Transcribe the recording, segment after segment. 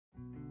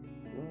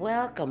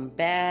Welcome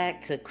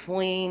back to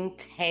Queen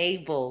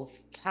Tables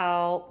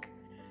Talk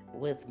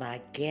with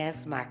my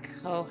guest, my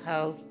co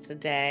host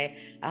today.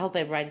 I hope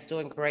everybody's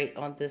doing great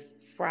on this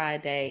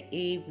Friday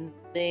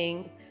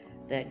evening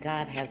that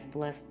God has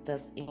blessed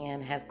us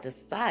in, has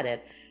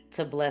decided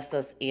to bless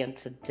us in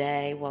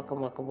today. Welcome,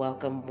 welcome,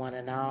 welcome, one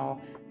and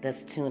all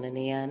that's tuning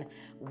in.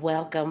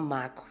 Welcome,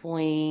 my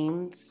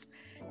queens,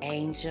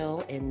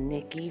 Angel and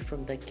Nikki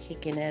from the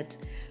Kicking It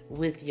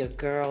with Your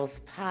Girls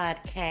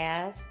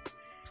podcast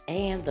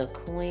and the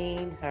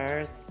queen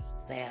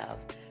herself.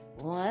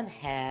 One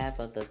half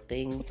of the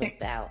things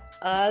about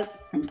us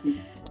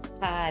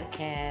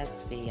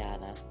podcast,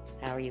 Fiona.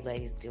 How are you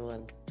ladies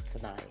doing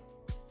tonight?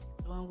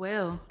 Doing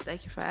well.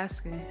 Thank you for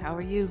asking. How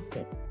are you?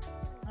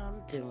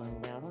 I'm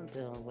doing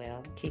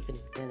well. I'm keeping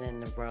it in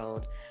the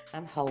road.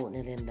 I'm holding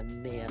it in the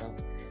middle.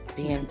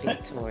 Being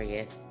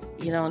Victoria.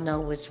 You don't know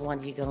which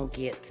one you're going to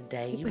get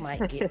today. You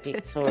might get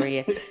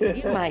Victoria.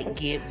 You might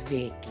get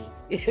Vicky.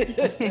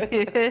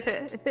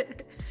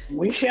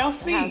 We shall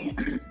see.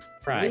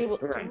 Right.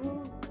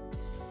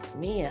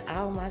 Me and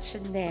all my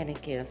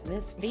shenanigans,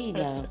 Miss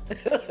Vina.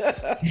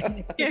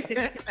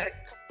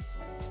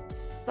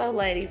 So,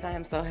 ladies, I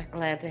am so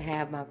glad to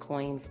have my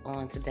queens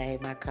on today,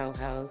 my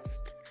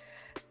co-host.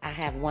 I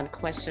have one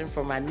question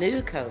for my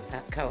new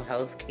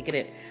co-host, Kicking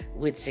It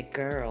with Your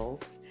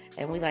Girls.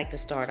 And we like to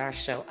start our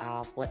show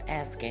off with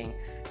asking,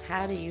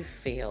 how do you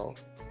feel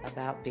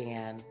about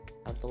being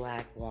a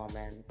Black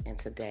woman in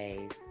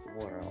today's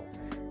world?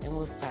 And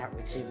we'll start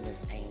with you,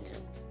 Miss Angel.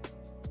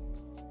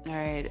 All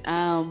right.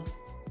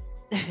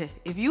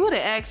 If you would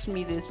have asked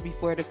me this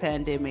before the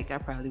pandemic, I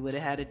probably would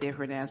have had a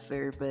different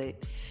answer. But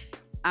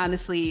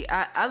honestly,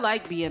 I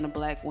like being a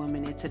Black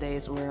woman in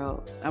today's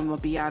world. I'm going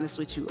to be honest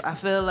with you. I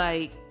feel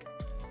like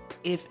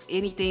if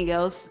anything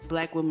else,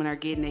 Black women are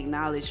getting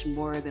acknowledged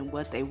more than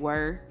what they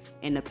were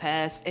in the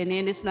past. And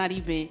then it's not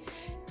even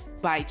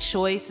by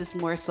choice. It's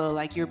more so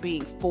like you're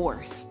being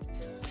forced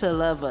to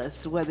love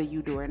us, whether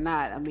you do or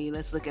not. I mean,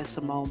 let's look at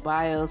Simone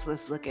Biles.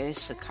 Let's look at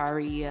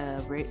Sha'Carri,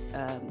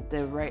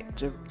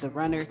 the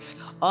runner.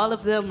 All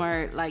of them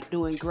are like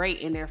doing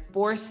great, and they're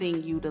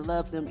forcing you to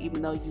love them,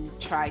 even though you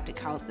tried to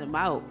count them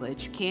out,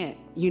 but you can't.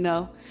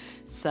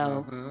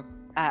 So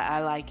I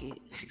like it.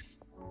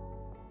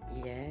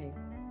 Yay.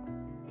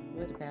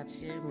 What about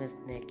you, Miss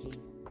Nikki?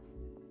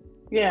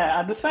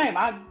 Yeah, the same.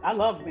 I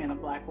love being a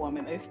Black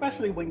woman,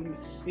 especially when you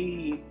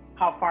see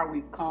how far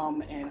we've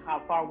come and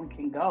how far we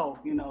can go.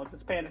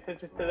 Just paying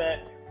attention to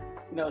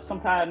that.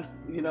 Sometimes,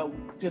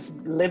 just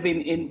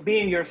living in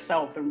being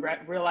yourself and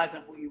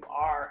realizing who you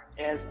are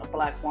as a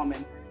Black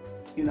woman,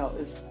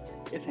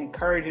 it's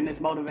encouraging, it's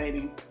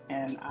motivating,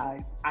 and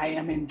I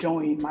am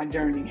enjoying my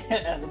journey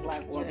as a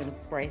Black woman.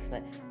 Embrace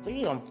it.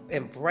 We gonna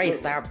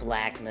embrace our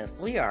Blackness.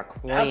 We are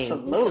queens.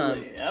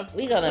 Absolutely.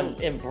 We're gonna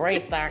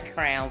embrace our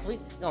crowns. We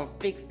gonna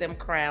fix them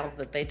crowns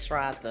that they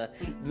tried to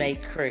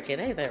make crooked.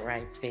 Ain't that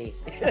right, Vic?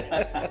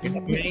 Yes,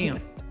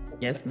 ma'am.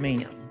 Yes,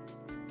 ma'am.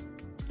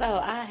 So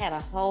I had a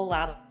whole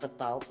lot of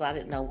thoughts. I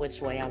didn't know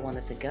which way I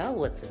wanted to go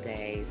with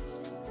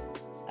today's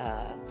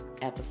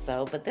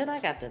episode, but then I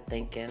got to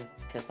thinking,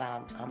 because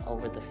I'm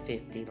over the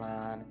 50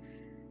 line,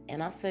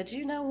 and I said,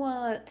 you know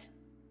what?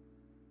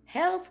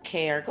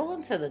 Healthcare,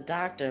 going to the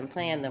doctor and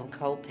paying them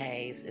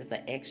co-pays is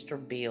an extra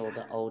bill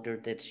the older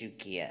that you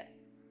get.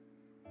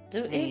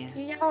 Do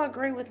y'all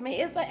agree with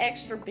me? It's an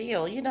extra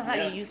bill. You know how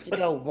you used to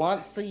go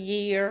once a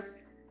year,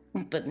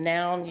 but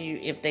now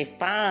if they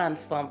find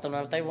something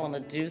or if they want to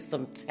do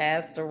some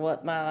test or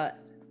whatnot,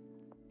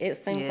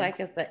 it seems like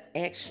it's an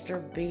extra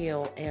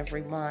bill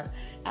every month.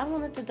 I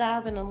wanted to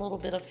dive in a little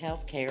bit of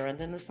healthcare, and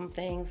then there's some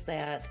things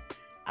that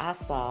I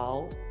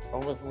saw or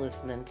was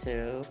listening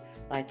to,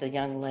 like the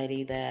young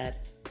lady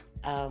that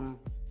her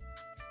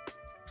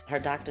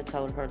doctor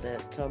told her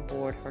to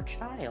abort her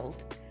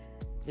child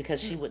because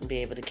she wouldn't be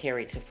able to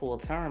carry it to full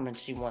term, and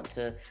she went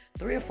to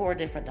 3 or 4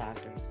 different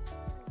doctors.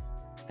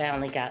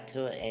 Finally got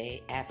to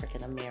a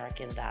African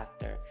American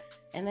doctor,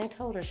 and they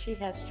told her she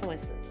has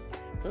choices.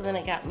 So then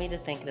it got me to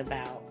thinking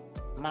about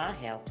my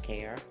health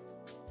care,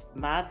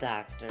 my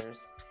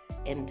doctors,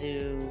 and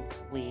do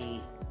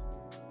we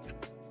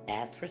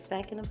ask for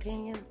second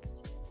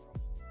opinions?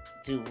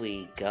 Do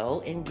we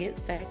go and get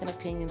second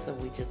opinions, or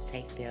we just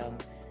take them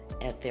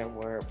at their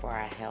word for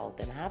our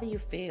health? And how do you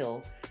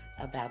feel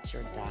about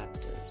your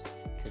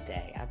doctors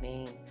today? I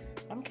mean,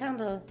 I'm kind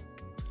of,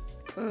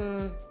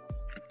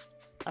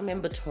 I'm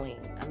in between.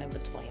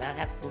 I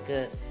have some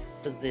good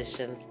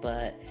physicians,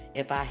 but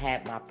if I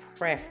had my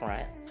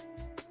preference,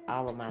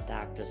 all of my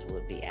doctors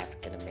would be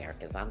African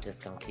Americans. I'm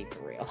just gonna keep it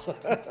real.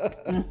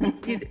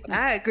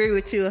 I agree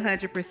with you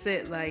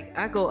 100%. Like,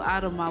 I go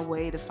out of my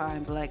way to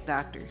find Black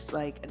doctors.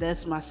 Like,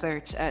 that's my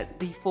search.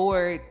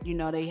 Before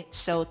they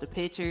showed the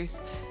pictures,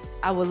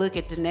 I would look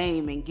at the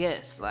name and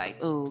guess, like,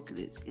 oh,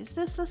 is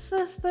this a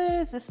sister?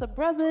 Is this a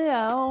brother?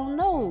 I don't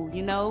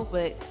know,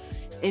 But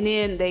And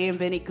then they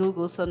invented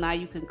Google, so now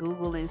you can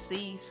Google and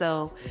see.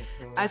 So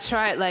I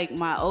tried, like,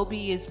 my OB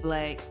is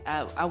black.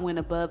 I went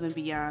above and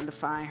beyond to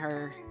find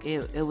her.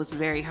 It was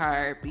very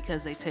hard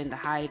because they tend to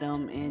hide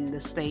them in the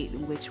state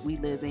in which we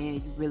live in.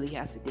 You really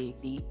have to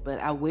dig deep. But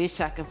I wish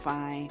I could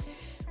find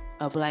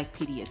a black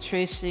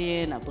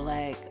pediatrician, a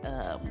black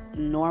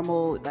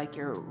normal, like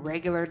your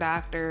regular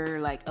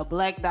doctor, like a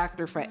black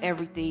doctor for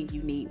everything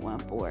you need one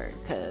for.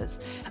 Because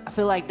I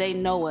feel like they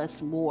know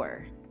us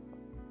more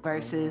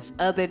versus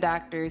other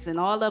doctors, and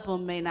all of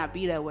them may not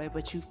be that way,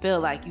 but you feel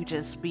like you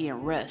just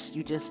being rushed.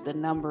 You just the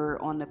number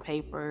on the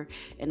paper,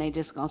 and they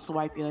just gonna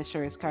swipe your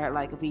insurance card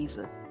like a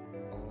Visa.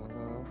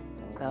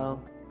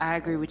 So I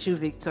agree with you,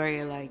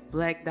 Victoria. Like,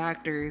 black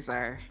doctors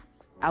are.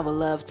 I would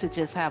love to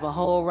just have a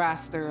whole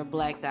roster of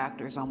black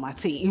doctors on my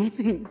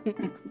team.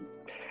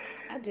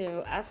 I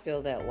do. I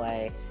feel that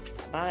way.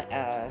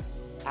 I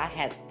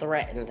had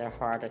threatened a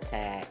heart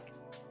attack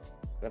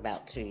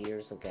about 2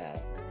 years ago.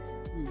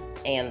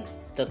 And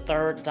the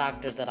third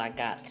doctor that I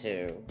got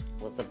to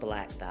was a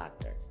black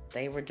doctor.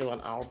 They were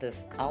doing all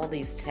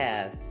these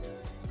tests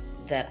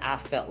that I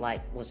felt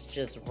like was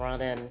just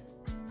running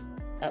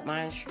up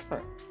my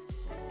insurance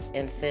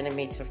and sending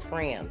me to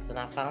friends. And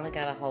I finally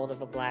got a hold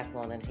of a black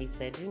one, and he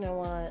said, you know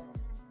what?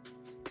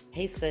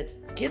 He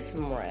said, get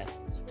some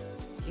rest.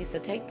 He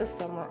said, take the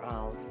summer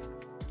off,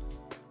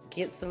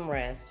 get some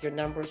rest. Your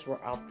numbers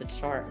were off the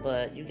chart,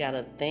 but you got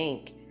to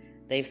think,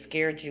 they've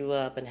scared you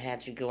up and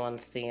had you going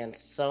seeing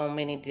so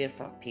many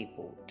different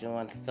people,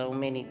 doing so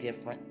many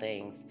different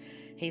things.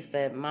 He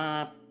said,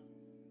 my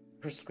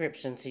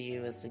prescription to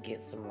you is to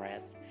get some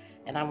rest.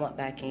 And I went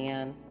back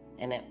in,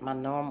 and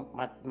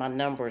my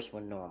numbers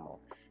were normal.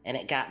 And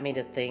it got me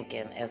to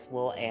thinking, as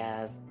well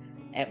as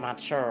at my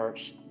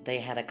church, they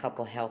had a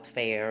couple health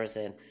fairs,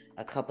 and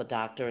a couple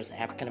doctors,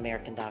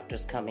 African-American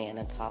doctors, come in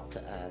and talk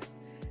to us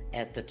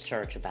at the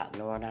church about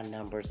knowing our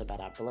numbers, about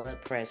our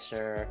blood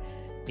pressure,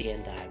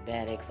 being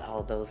diabetics,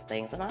 all those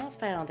things. And I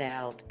found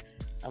out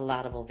a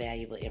lot of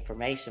valuable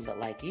information. But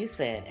like you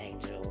said,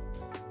 Angel,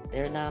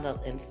 they're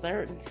not in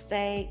certain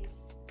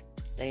states.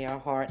 They are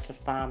hard to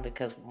find,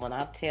 because when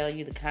I tell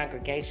you the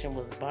congregation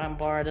was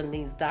bombarding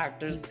these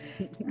doctors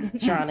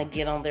trying to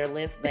get on their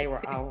list, they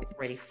were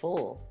already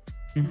full.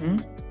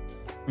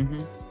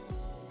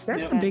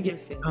 That's the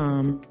biggest.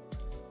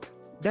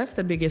 That's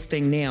the biggest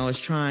thing now, is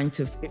trying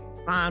to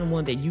find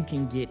one that you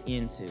can get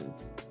into.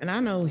 And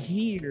I know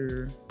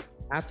here,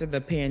 after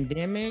the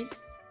pandemic,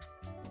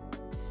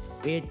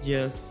 it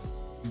just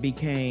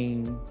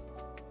became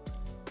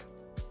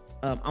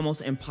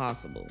almost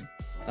impossible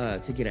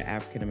to get an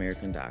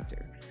African-American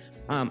doctor.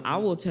 I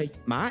will tell you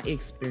my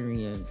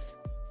experience.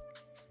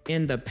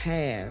 In the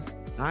past,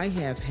 I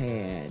have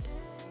had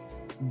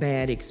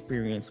bad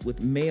experience with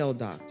male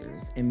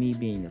doctors, and me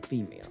being a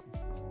female.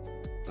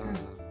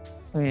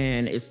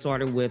 And it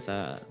started with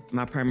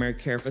my primary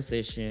care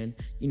physician,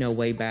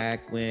 way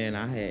back when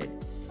I had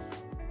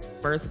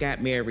first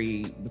got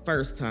married the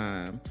first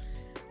time,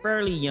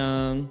 fairly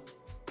young.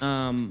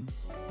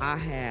 I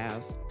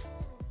have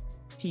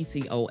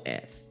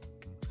PCOS,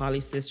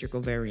 polycystic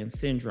ovarian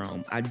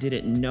syndrome. I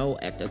didn't know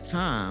at the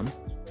time.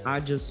 I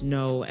just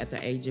know at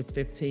the age of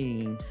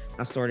 15,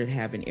 I started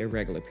having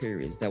irregular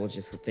periods. That was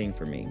just a thing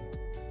for me.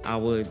 I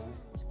would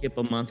skip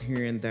a month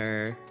here and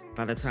there.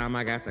 By the time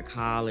I got to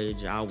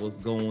college, I was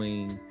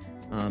going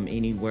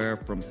anywhere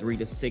from 3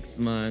 to 6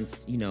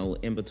 months,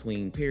 in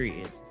between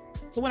periods.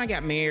 So when I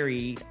got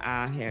married,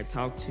 I had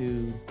talked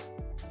to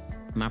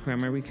my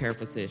primary care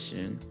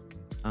physician.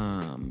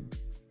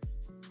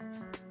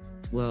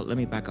 Well, let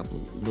me back up a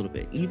little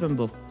bit. Even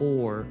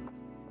before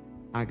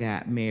I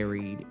got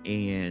married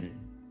and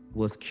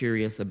was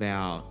curious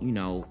about,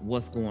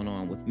 what's going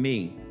on with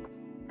me,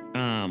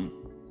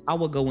 I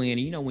would go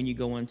in, when you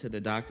go into the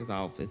doctor's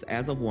office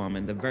as a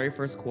woman, the very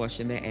first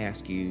question they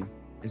ask you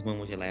is, when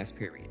was your last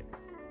period?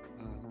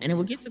 And it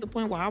would get to the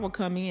point where I would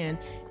come in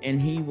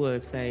and he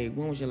would say,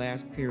 when was your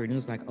last period? And he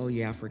was like, oh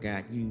yeah, I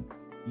forgot. You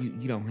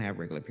don't have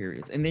regular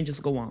periods. And then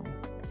just go on.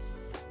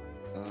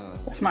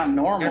 That's not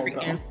normal,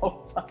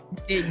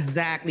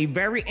 Exactly.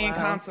 Very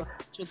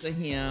inconsequential to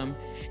him.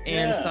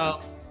 And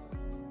so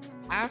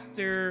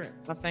after,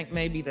 I think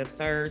maybe the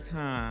third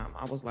time,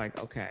 I was like,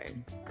 okay,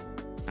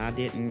 I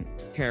didn't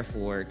care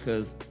for it,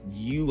 because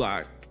you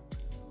are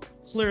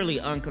clearly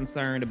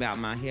unconcerned about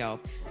my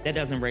health. That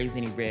doesn't raise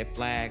any red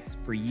flags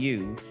for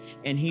you.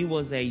 And he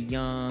was a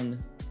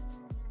young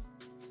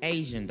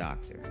Asian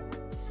doctor.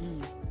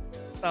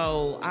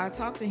 So I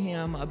talked to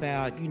him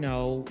about,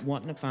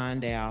 wanting to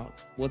find out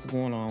what's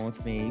going on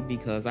with me,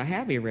 because I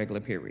have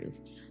irregular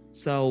periods.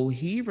 So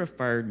he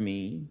referred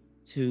me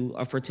to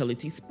a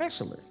fertility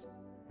specialist,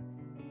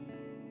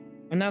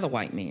 another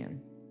white man.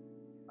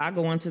 I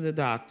go into the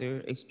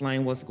doctor,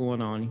 explain what's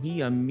going on.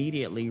 He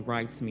immediately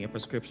writes me a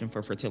prescription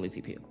for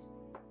fertility pills.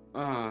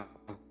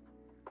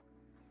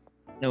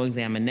 No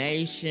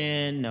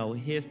examination, no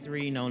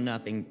history, no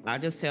nothing. I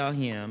just tell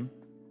him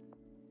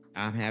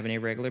I'm having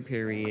irregular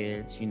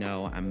periods,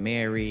 I'm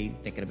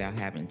married, thinking about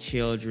having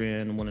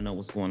children, want to know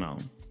what's going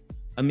on.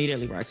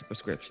 immediately writes a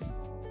prescription.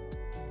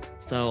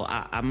 So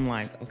I'm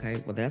like,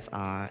 okay, well, that's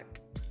odd.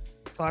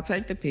 So I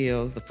take the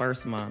pills the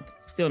first month,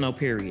 still no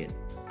period.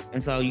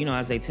 And so,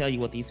 as they tell you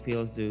what these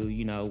pills do,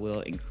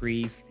 will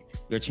increase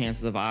your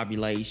chances of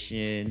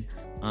ovulation.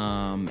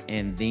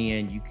 And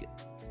then you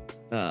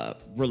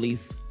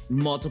release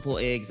multiple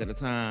eggs at a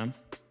time.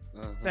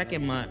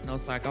 Second month, no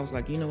psych. I was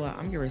like, you know what?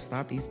 I'm going to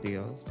stop these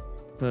pills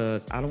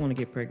because I don't want to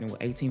get pregnant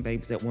with 18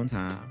 babies at one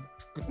time.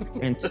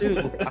 And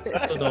two, I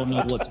still don't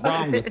know what's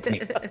wrong with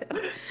me.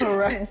 All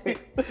right.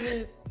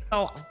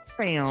 So I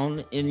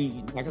found,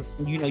 and like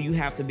you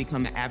have to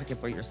become an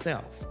advocate for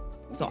yourself.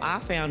 So I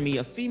found me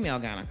a female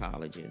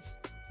gynecologist.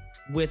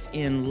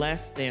 Within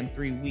less than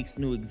 3 weeks,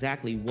 knew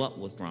exactly what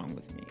was wrong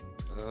with me.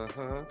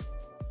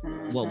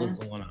 What was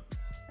going on.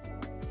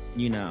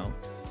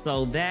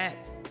 So that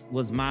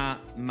was my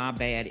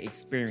bad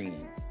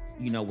experience,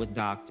 with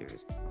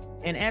doctors.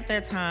 And at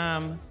that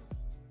time,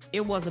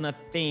 it wasn't a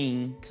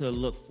thing to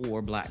look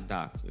for Black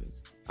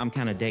doctors. I'm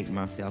kind of dating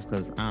myself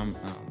because I'm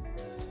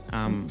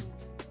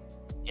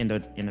in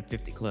the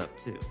 50 club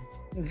too.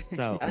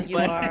 So you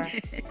are.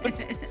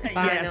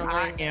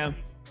 Yes,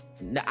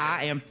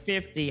 I am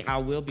 50. I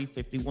will be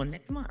 51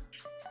 next month.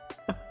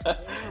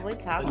 We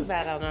talked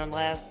about it on our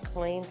last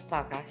Queen's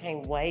Talk. I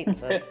can't wait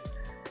to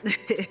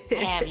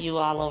have you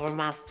all over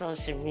my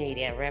social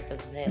media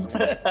representing.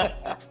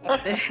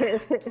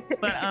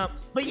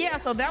 But yeah,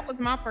 so that was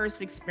my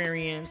first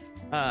experience,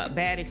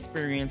 bad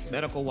experience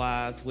medical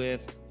wise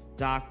with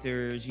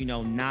doctors,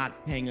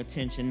 not paying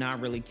attention, not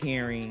really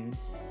caring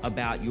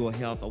about your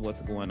health or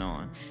what's going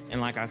on. And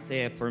like I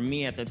said, for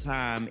me at the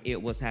time, it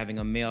was having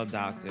a male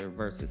doctor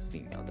versus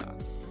female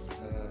doctors.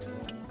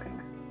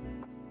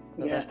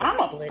 Yeah, I'm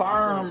a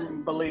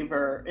firm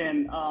believer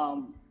in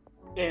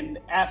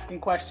asking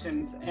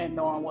questions and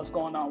knowing what's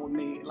going on with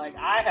me. Like,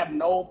 I have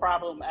no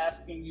problem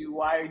asking you,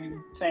 why are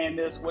you saying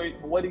this?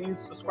 What do you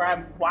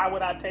subscribe? Why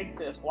would I take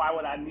this? Why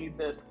would I need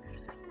this?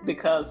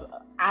 Because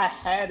I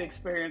had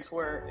experience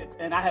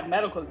and I have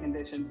medical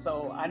conditions,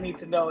 so I need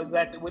to know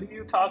exactly what are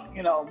you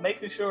talking,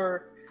 making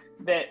sure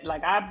that,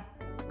 like, I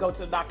go to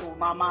the doctor with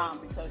my mom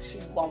because she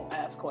won't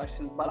ask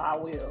questions, but I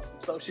will.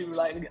 So she was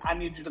like, I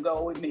need you to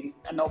go with me,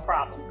 and no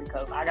problem,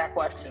 because I got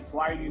questions.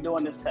 Why are you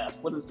doing this test?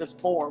 What is this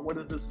for? What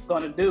is this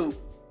going to do?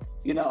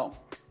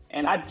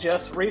 And I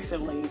just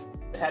recently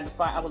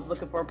I was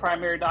looking for a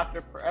primary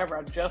doctor forever.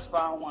 I just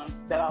found one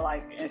that I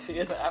like, and she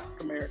is an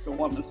African-American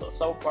woman.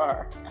 So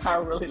far, I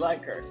really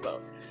like her.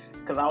 So,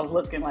 because I was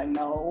looking like,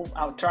 no,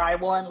 I'll try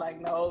one. Like,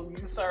 no,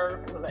 you,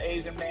 sir. It was an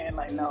Asian man.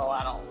 Like, no,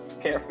 I don't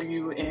care for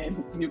you.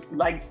 And you,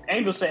 like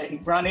Angel said, he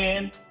run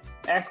in,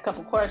 ask a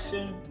couple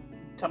questions,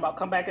 talking about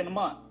come back in a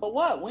month. But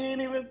what? We ain't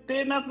even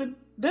did nothing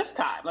this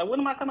time. Like, what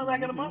am I coming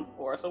back in a month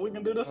for? So we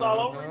can do this all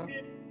over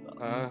again? So,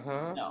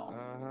 no.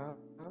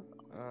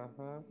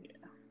 Yeah.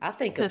 I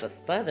think it's a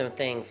Southern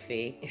thing,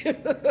 Fee.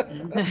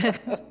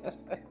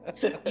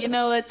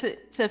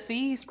 To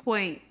Fee's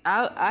point,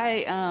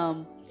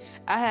 I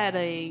had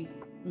a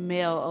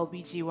male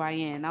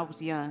OBGYN. I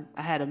was young.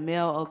 I had a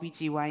male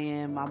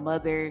OBGYN. My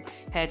mother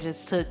had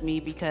just took me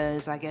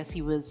because I guess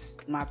he was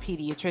my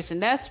pediatrician.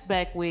 That's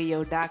back where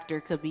your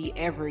doctor could be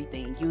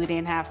everything. You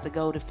didn't have to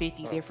go to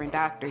 50 different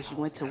doctors. You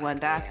went to one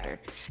doctor.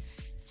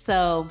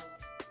 So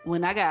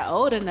when I got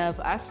old enough,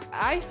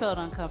 I felt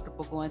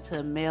uncomfortable going to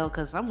a male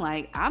because I'm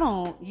like,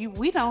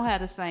 we don't have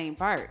the same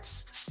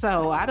parts.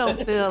 So I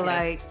don't feel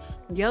like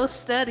your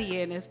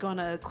studying is going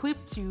to equip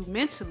you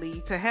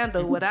mentally to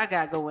handle what I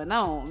got going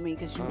on. I mean,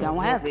 because you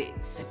don't have it.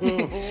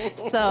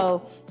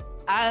 So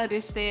I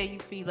understand you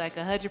feel like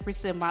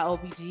 100% my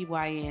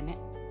OBGYN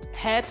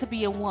had to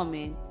be a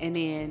woman. And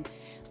then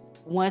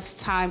once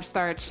time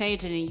started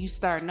changing and you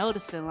start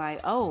noticing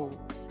like, oh,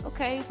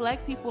 okay,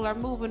 Black people are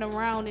moving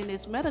around in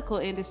this medical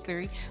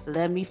industry.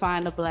 Let me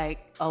find a Black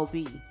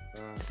OB.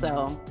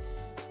 So,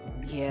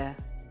 yeah,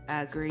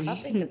 I agree. I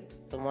think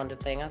it's a wonder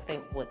thing. I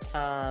think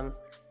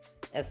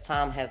as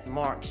time has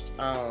marched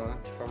on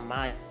from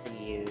my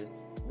youth,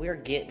 we're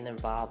getting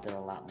involved in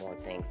a lot more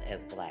things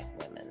as Black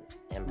women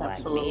and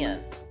Black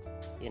men.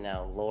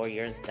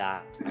 Lawyers,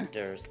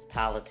 doctors,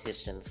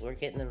 politicians. We're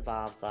getting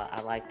involved. So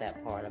I like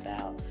that part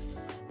about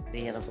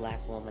being a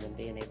Black woman and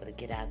being able to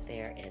get out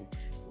there and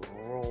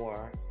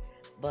roar.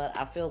 But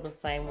I feel the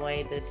same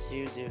way that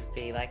you do,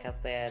 Fee. Like I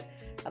said,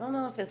 I don't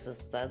know if it's a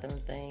Southern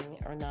thing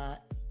or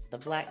not. The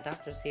Black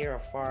doctors here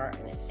are far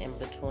in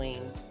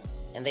between,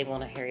 and they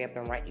want to hurry up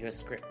and write you a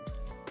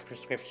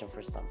prescription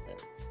for something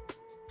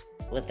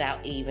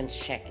without even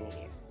checking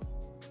you.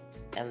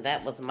 And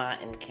that was my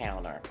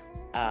encounter.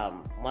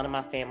 One of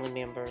my family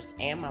members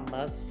and my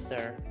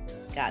mother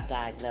got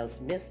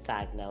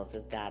misdiagnosed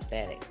as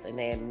diabetics, and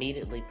they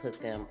immediately put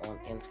them on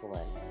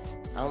insulin,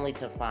 only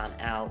to find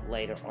out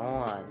later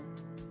on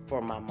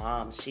for my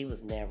mom, she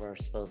was never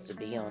supposed to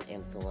be on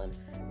insulin.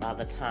 By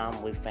the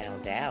time we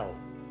found out,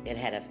 it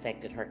had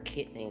affected her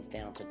kidneys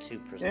down to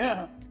 2%.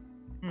 Yeah.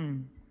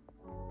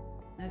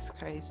 That's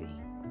crazy.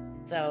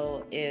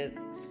 So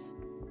it's,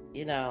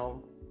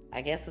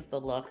 I guess it's the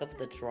luck of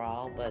the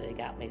draw, but it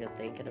got me to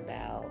thinking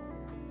about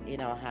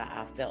how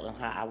I felt and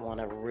how I want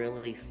to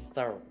really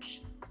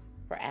search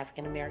for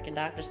African American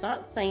doctors.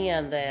 Not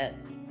saying that,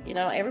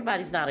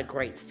 everybody's not a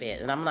great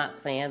fit. And I'm not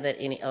saying that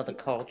any other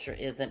culture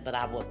isn't, but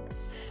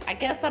I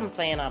guess I'm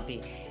saying I'll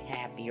be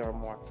happier,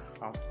 more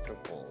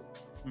comfortable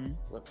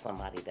with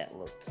somebody that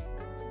looked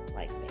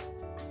like me.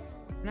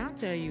 And I'll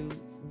tell you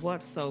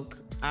what's so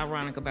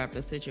ironic about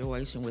the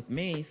situation with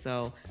me.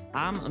 So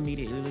I'm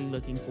immediately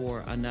looking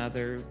for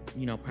another,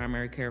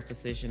 primary care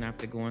physician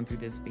after going through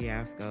this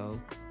fiasco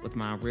with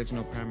my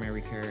original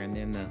primary care and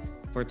then the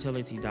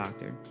fertility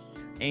doctor.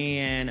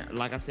 And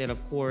like I said,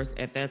 of course,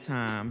 at that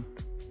time,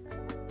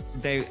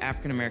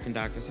 African American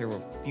doctors here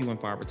were few and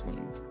far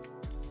between.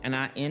 And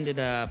I ended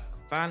up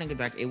finding a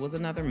doctor. It was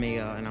another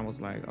male, and I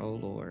was like, oh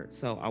Lord.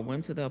 So I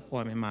went to the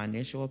appointment, my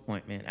initial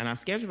appointment, and I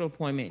scheduled an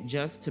appointment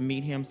just to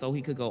meet him so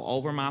he could go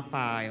over my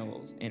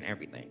files and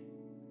everything.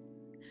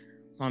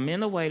 So I'm in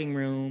the waiting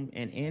room,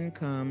 and in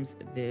comes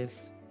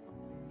this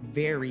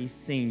very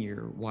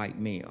senior white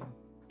male.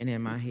 And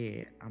in my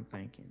head, I'm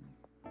thinking,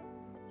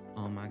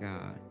 oh my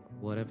God,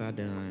 what have I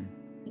done?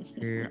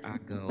 Here I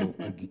go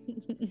again.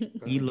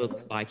 He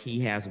looks like he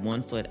has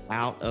one foot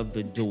out of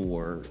the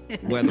door,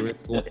 whether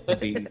it's going to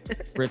be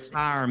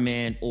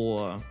retirement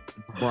or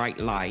bright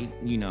light,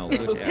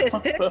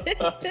 whichever.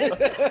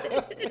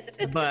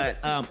 But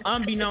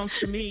unbeknownst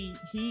to me,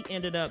 he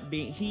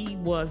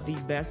was the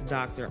best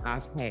doctor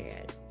I've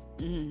had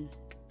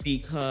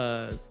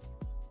because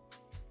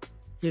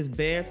his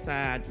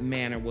bedside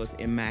manner was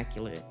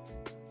immaculate.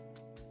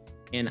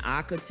 And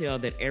I could tell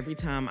that every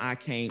time I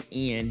came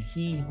in,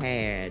 he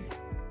had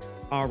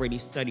already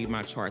studied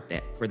my chart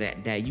for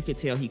that day. You could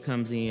tell he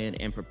comes in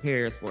and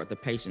prepares for the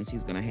patients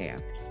he's going to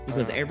have.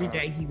 Because every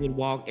day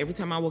every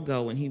time I would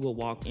go and he would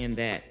walk in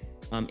that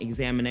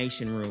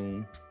examination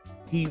room,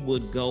 he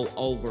would go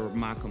over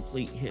my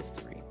complete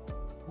history.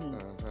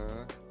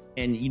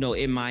 And,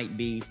 it might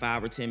be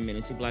 5 or 10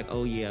 minutes. He'd be like,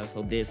 oh yeah,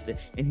 so this.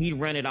 And he'd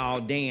run it all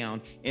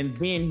down. And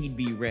then he'd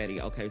be ready.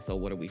 Okay, so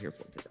what are we here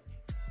for today?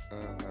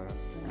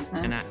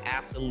 And I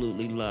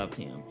absolutely loved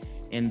him.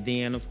 And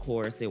then, of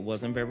course, it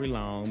wasn't very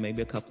long,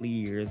 maybe a couple of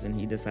years, and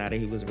he decided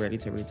he was ready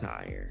to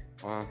retire.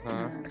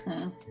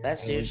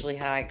 That's usually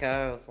how it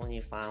goes when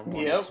you find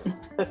one. Yep.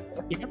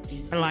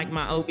 And like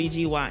my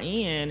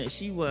OBGYN,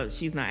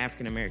 she's not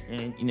African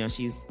American,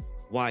 she's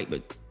white,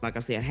 but like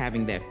I said,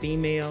 having that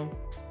female.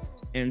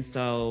 And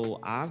so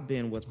I've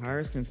been with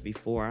her since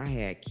before I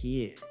had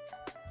kids.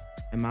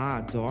 And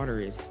my daughter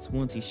is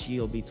 20,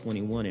 she'll be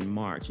 21 in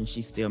March, and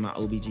she's still my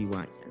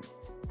OBGYN.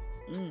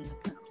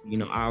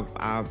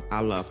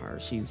 I love her.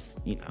 She's,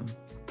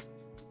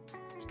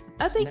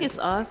 I think it's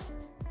awesome.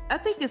 I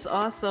think it's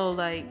also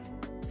like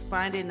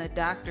finding a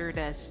doctor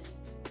that's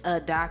a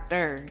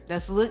doctor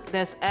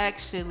that's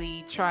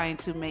actually trying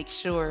to make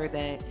sure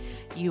that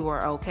you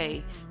are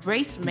okay.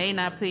 Race may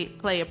not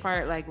play a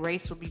part, like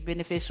race would be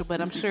beneficial, but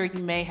I'm sure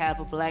you may have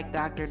a black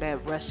doctor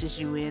that rushes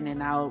you in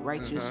and out,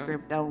 write you a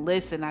script, don't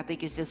listen. I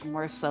think it's just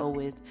more so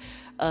with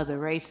other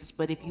races.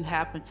 But if you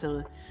happen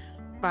to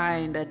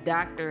find a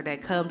doctor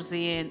that comes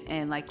in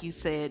and, like you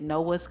said, know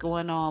what's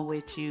going on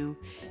with you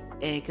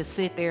and could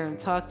sit there and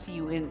talk to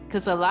you, and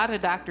because a lot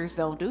of doctors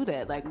don't do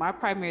that. Like my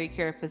primary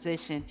care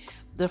physician,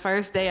 the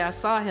first day I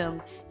saw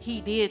him,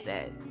 he did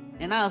that.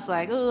 And I was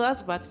like, oh, I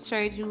was about to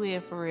trade you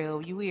in for real.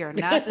 We are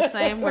not the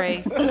same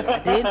race. I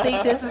didn't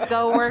think this is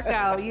going to work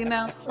out,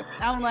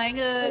 I'm like,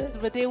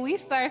 but then we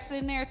start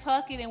sitting there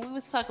talking, and we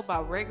was talking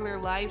about regular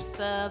life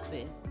stuff,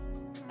 and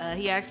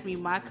he asked me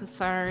my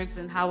concerns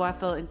and how I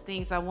felt and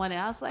things I wanted.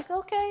 I was like,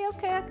 okay, I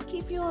can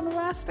keep you on the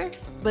roster.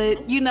 But,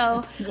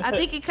 I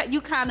think you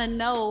kind of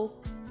know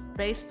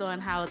based on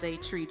how they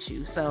treat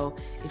you. So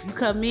if you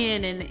come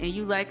in and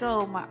you like,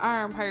 oh, my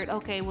arm hurt.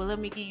 Okay, well, let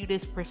me give you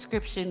this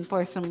prescription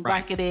for some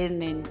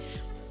Vicodin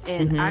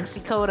and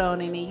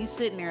oxycodone. And then you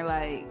sitting there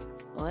like,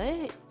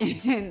 what?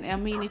 And I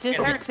mean, it just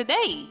hurt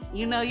today.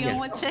 You don't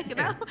want to check it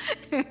out.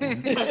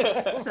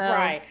 So,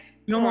 right.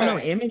 You don't want no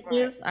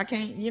images? I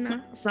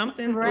can't,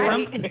 something.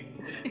 Right. Something.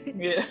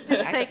 Yeah.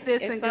 Just take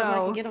this and go.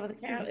 I can get over the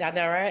counter. I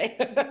know, right?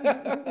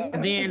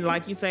 And then,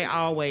 like you say,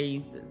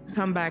 always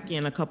come back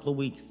in a couple of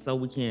weeks so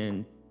we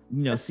can,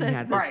 see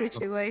how the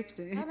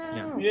situation. I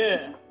know.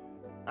 Yeah.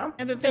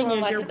 And the thing is,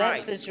 like you're that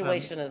right.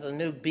 situation is a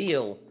new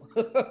bill.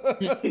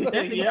 That's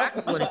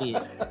exactly what it is.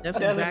 That's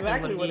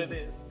exactly what it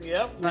is.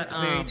 Yep. But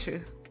very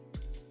true.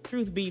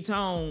 Truth be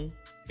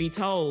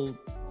told,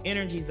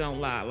 energies don't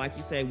lie. Like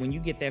you say, when you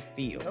get that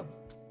feel,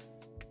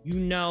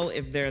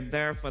 if they're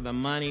there for the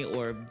money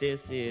or if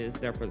this is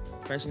their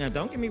profession. Now,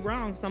 don't get me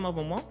wrong. Some of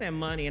them want that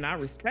money, and I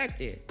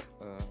respect it.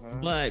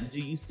 But do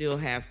you still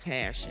have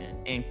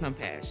passion and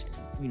compassion,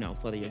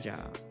 for your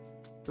job?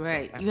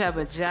 Right. You have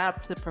a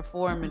job to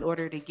perform in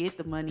order to get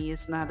the money.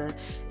 It's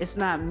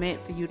not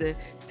meant for you to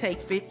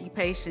take 50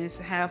 patients,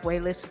 halfway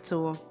listen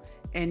to them,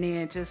 and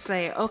then just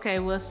say, okay,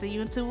 we'll see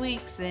you in 2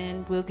 weeks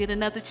and we'll get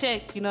another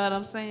check. You know what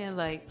I'm saying?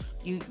 Like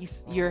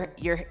you're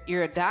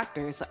a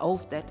doctor. It's an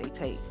oath that they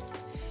take.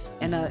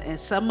 And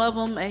some of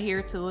them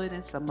adhere to it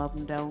and some of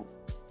them don't.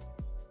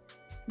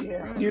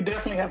 Yeah, you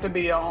definitely have to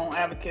be your own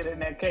advocate in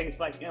that case.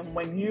 Like, and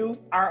when you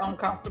are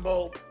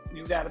uncomfortable,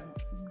 you got to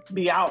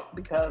be out,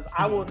 because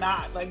I will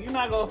not. Like, you're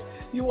not go.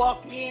 You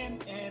walk in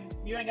and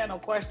you ain't got no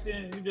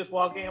questions. You just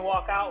walk in,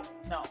 walk out.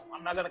 No,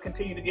 I'm not gonna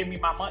continue to give you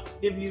my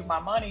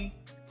money,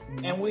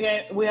 and we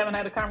haven't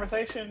had a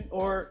conversation,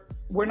 or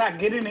we're not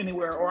getting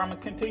anywhere, or I'm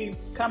gonna continue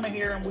coming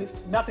here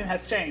and nothing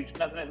has changed.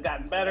 Nothing has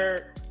gotten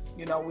better.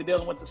 You know, we're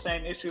dealing with the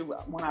same issue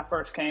when I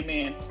first came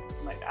in.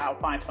 Like, I'll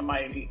find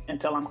somebody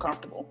until I'm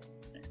comfortable.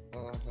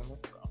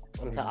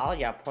 And to all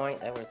your point,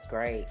 that was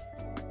great.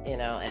 You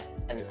know,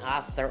 and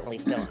I certainly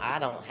don't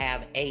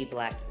have a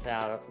black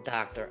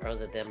doctor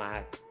other than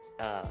my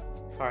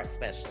heart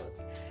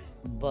specialist.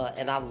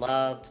 And I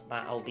loved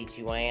my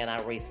OBGYN.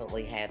 I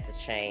recently had to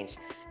change.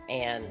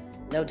 And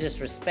no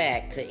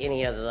disrespect to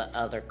any of the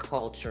other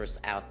cultures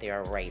out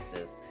there, or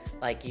races.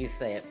 Like you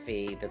said,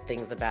 Fee, the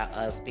things about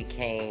us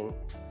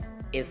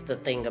it's the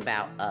thing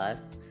about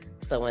us.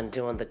 So in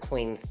doing the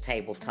Queen's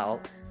Table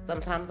Talk,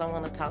 sometimes I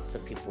want to talk to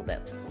people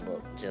that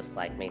look just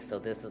like me. So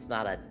this is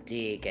not a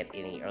dig at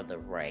any other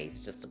race,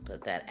 just to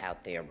put that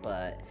out there.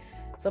 But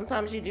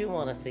sometimes you do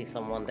want to see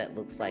someone that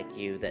looks like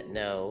you, that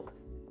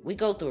we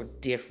go through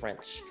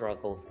different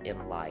struggles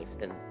in life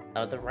than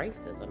other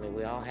races. I mean,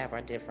 we all have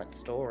our different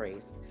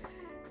stories.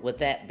 With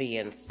that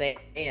being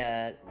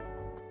said,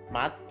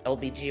 my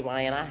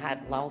OBGYN, I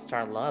had lost her,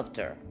 I loved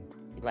her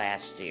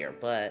last year,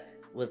 but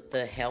with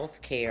the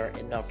healthcare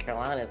in North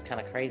Carolina, it's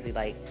kind of crazy.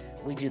 Like,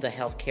 we do the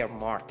healthcare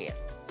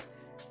markets,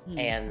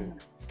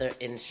 and the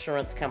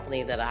insurance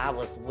company that I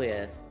was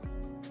with,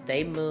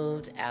 they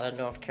moved out of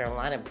North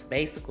Carolina,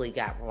 basically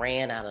got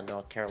ran out of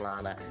North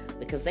Carolina,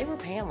 because they were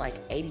paying like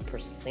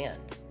 80%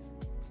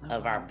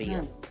 of our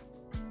bills.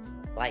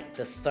 Like,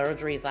 the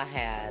surgeries I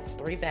had,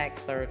 3 back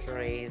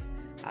surgeries.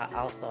 I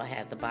also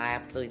had the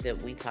biopsy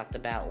that we talked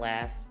about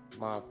last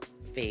month,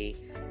 Fee.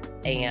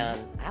 And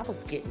I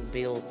was getting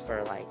bills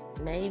for like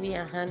maybe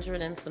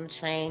 $100 and some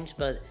change,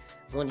 but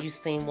when you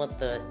seen what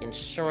the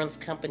insurance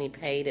company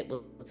paid, it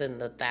was in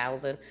the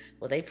thousands.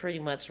 Well, they pretty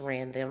much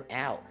ran them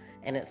out,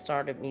 and it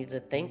started me to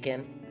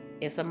thinking,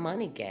 it's a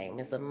money game.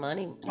 It's a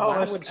money.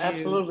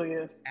 Absolutely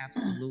is.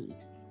 Absolutely.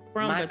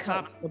 From the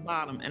top to the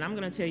bottom. And I'm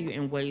going to tell you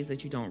in ways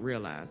that you don't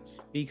realize,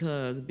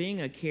 because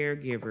being a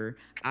caregiver,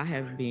 I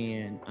have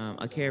been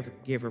a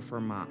caregiver for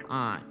my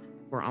aunt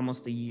for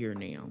almost a year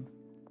now.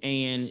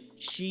 And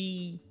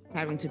she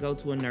having to go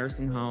to a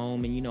nursing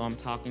home, and, you know, I'm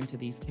talking to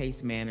these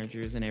case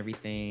managers and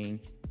everything,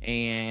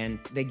 and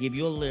they give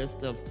you a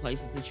list of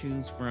places to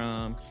choose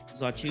from.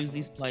 So I choose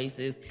these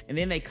places, and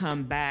then they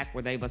come back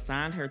where they've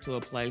assigned her to a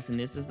place, and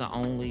this is the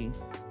only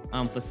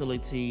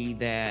facility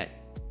that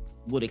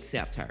would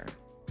accept her.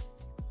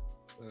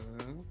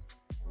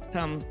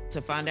 Come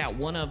to find out,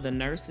 one of the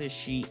nurses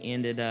she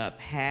ended up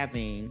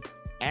having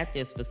at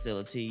this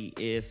facility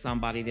is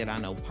somebody that I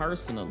know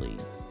personally.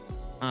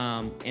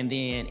 And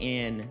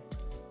then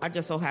I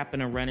just so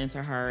happened to run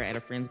into her at a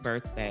friend's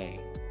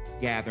birthday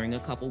gathering a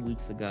couple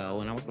weeks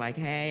ago. And I was like,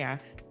 hey,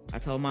 I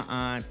told my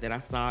aunt that I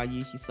saw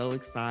you. She's so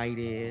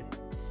excited.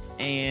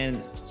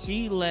 And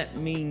she let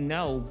me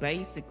know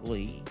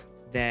basically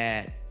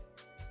that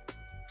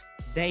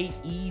they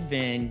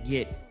even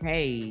get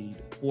paid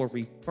for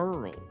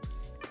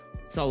referrals.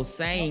 So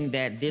saying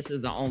that this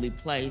is the only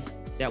place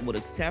that would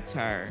accept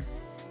her,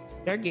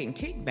 they're getting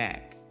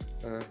kickbacks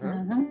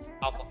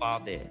off of all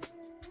this.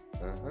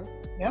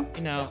 Yep.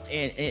 You know,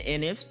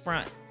 and it's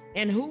front.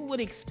 And who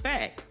would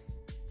expect?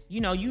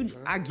 You know,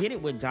 I get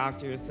it with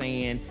doctors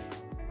saying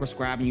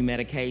prescribing you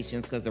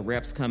medications because the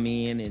reps come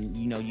in and,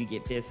 you know, you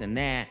get this and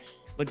that.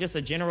 But just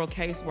a general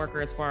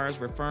caseworker, as far as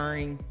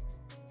referring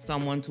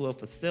someone to a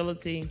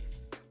facility,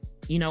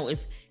 you know,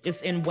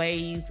 it's in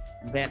ways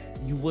that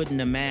you wouldn't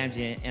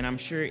imagine, and I'm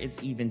sure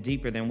it's even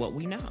deeper than what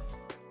we know.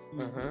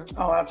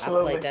 Oh,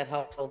 absolutely. I played that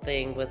whole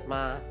thing with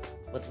my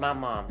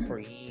mom for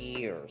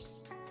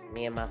years,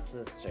 me and my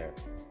sister,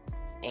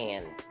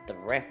 and the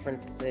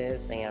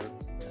references, and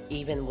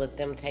even with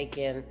them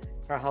taking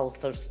her whole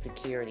Social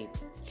Security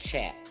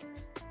check,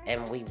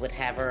 and we would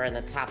have her in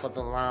the top of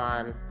the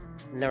line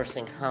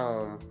nursing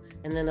home,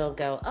 and then they'll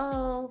go,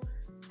 oh,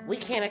 we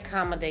can't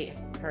accommodate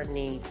her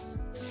needs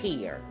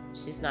here.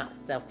 She's not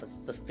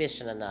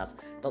self-sufficient enough.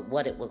 But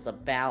what it was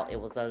about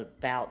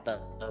the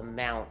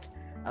amount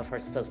of her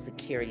Social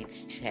Security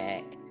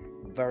check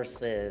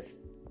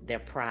versus their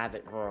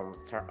private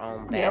rooms, her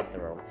own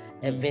bathroom.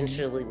 Yep.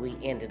 Eventually, we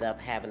ended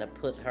up having to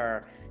put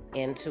her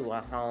into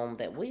a home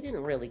that we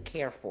didn't really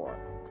care for,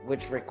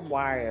 which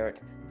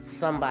required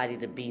somebody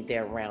to be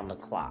there around the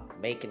clock,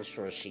 making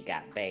sure she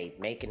got bathed,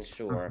 making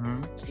sure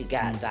she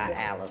got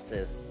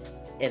dialysis,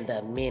 and the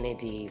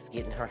amenities,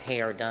 getting her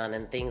hair done,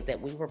 and things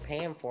that we were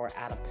paying for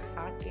out of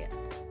pocket.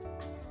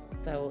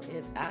 So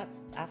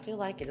I feel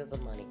like it is a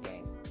money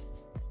game.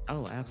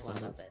 Oh,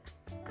 absolutely. A lot of it.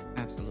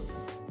 Absolutely.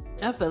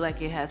 I feel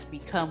like it has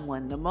become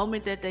one. The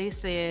moment that they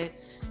said,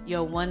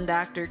 yo, one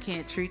doctor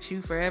can't treat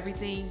you for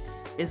everything,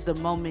 is the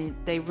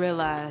moment they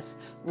realize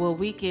well,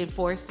 we can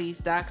force these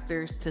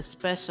doctors to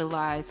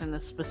specialize in a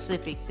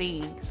specific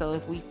thing. So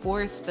if we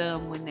force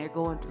them when they're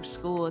going through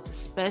school to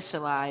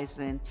specialize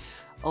in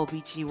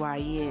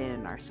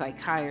OBGYN or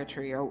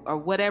psychiatry or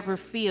whatever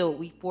field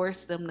we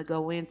force them to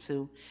go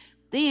into,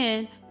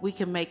 then we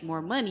can make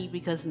more money,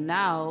 because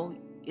now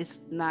it's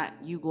not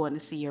you going to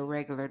see a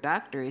regular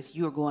doctor, it's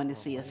you're going to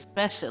see a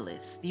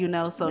specialist,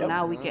 so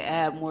now we can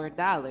add more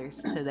dollars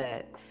to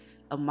that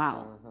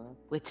amount,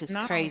 which is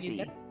Not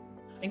crazy.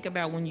 Think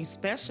about when you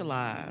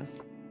specialize,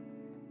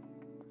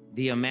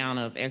 the amount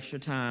of extra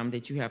time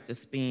that you have to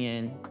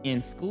spend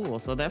in school.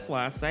 So that's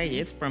why I say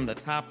it's from the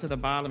top to the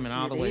bottom and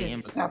all the way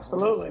in between.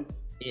 Absolutely.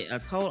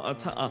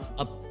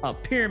 A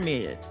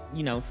pyramid,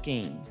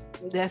 scheme.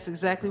 That's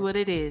exactly what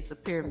it is, a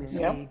pyramid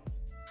scheme.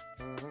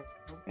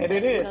 And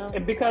it is.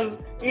 And because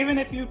even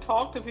if you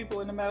talk to people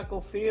in the medical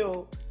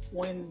field,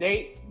 when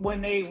they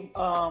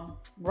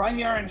run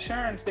your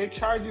insurance, they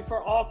charge you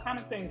for all kind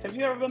of things. Have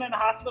you ever been in a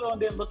hospital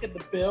and then look at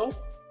the bill?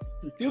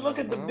 If you look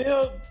at the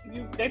bill,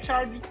 they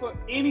charge you for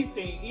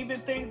anything,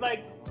 even things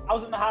like, I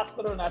was in the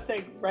hospital and I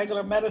take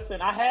regular medicine.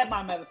 I had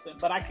my medicine,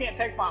 but I can't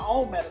take my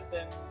own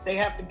medicine. They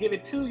have to give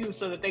it to you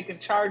so that they can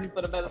charge you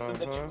for the medicine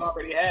that you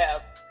already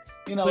have.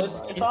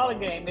 It's all a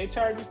game. They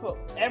charge you for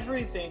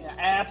everything,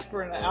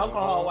 aspirin,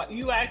 alcohol.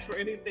 You ask for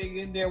anything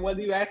in there,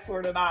 whether you ask for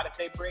it or not. If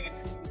they bring it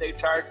to you, they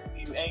charge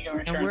you and your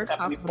insurance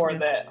company for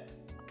that.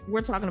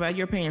 We're talking about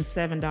you're paying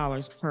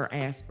 $7 per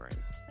aspirin.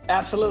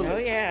 Absolutely. Oh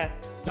yeah.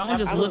 Don't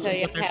just look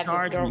at what they're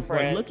charging you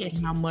for. Look at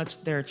how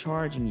much they're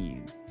charging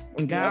you.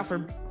 And God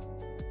forbid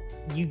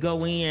you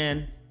go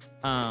in.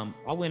 I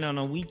went on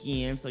a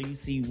weekend, so you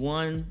see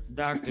one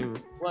doctor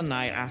one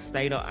night. I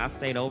stayed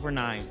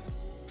overnight,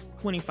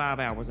 25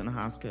 hours in the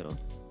hospital.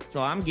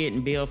 So I'm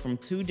getting billed from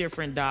two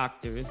different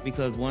doctors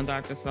because one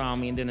doctor saw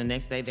me, and then the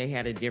next day they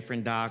had a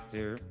different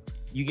doctor.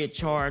 You get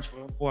charged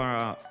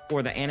for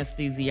the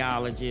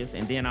anesthesiologist,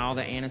 and then all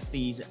the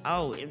anesthesia.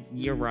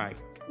 You're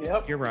right.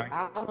 Yep. You're right.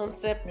 All them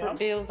separate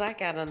bills I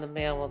got in the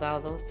mail with all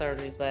those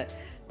surgeries. But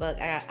look,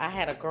 I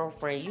had a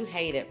girlfriend. You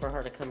hated for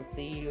her to come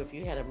see you if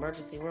you had an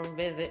emergency room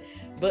visit,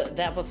 but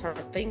that was her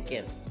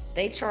thinking.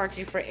 They charge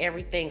you for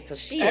everything. So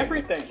she had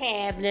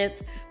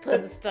cabinets,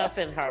 putting stuff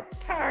in her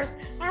purse.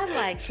 I'm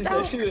like,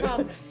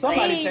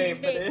 somebody paid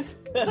for this.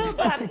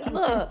 Somebody,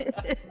 look,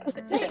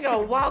 they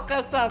gonna walk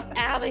us up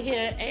out of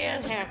here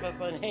and have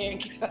us in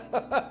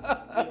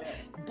handcuffs.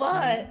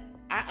 But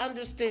I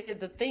understood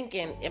the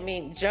thinking. I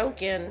mean,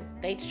 joking,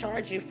 they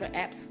charge you for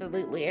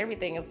absolutely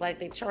everything. It's like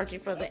they charge you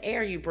for the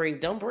air you breathe.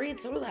 Don't breathe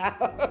too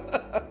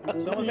loud.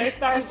 So when they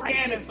start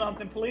scanning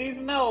something, please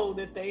know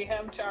that they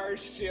have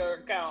charged your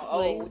account.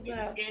 We need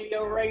to scan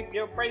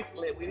your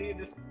bracelet. We need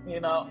to,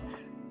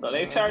 So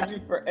they charge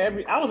you for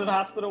I was in the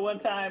hospital one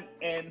time,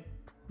 and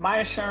my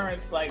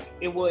insurance,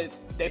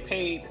 they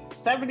paid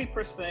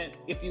 70%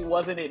 if you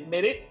wasn't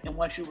admitted, and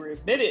once you were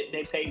admitted,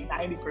 they paid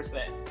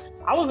 90%.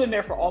 I was in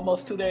there for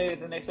almost 2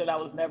 days, and they said I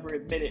was never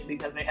admitted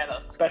because they had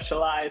a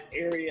specialized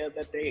area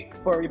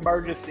for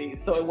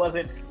emergencies. So it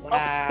wasn't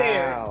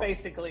upstairs,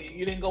 basically.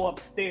 You didn't go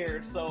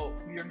upstairs, so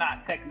you're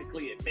not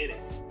technically admitted.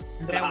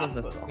 That was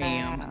a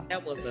scam.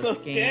 That was a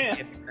scam.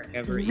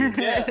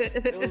 Yes,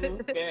 it was a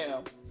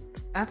scam.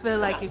 I feel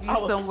like if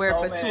you're somewhere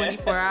for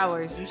 24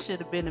 hours, you should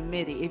have been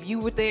admitted. If you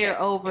were there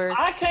over...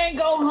 I can't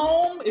go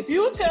home. If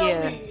you tell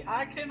me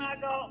I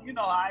cannot go,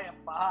 I am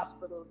for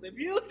hospitals. If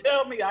you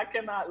tell me I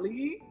cannot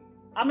leave,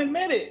 I'm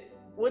admitted.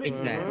 What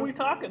are we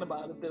talking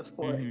about at this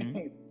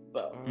point?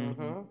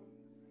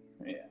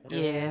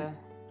 Yeah.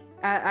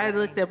 I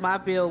looked at my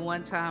bill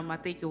one time. I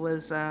think it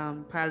was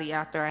probably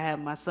after I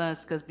had my sons,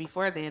 because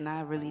before then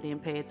I really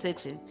didn't pay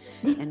attention.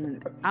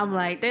 And I'm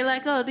like, they're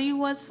like, oh, do you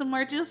want some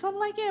more juice? I'm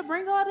like, yeah,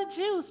 bring all the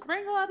juice.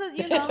 Bring all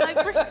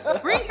the,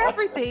 bring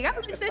everything. I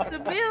looked at the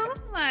bill.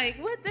 I'm like,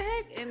 what the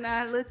heck? And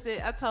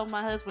I told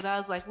my husband, I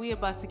was like, we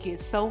about to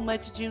get so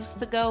much juice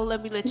to go.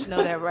 Let me let you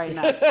know that right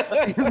now.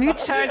 If you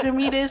charging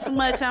me this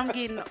much, I'm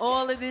getting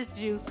all of this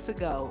juice to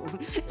go.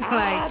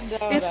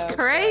 It's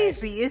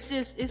crazy. It's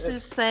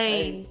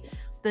insane.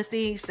 The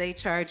things they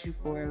charge you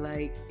for.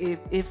 Like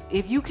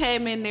if you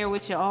came in there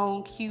with your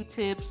own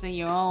Q-tips and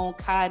your own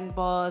cotton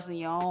balls and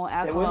your own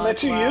alcohol, they won't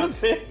let you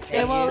use it.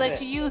 They won't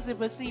let you use it.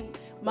 But see,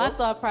 my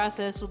thought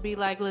process would be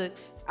like, look,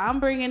 I'm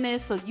bringing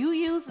this, so you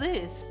use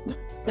this.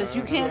 Because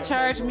you can't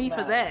charge me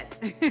for that.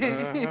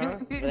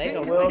 They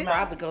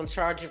probably gonna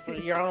charge you for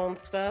your own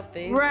stuff.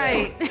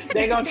 Right.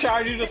 They're gonna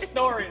charge you to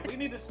store it. We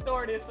need to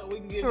store this so we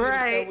can get you the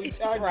stuff we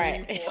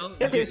charge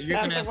you for.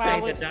 You're gonna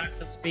pay the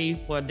doctor's fee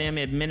for them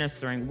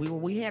administering.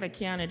 We had to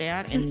count it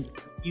out and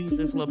use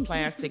this little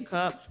plastic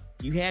cup.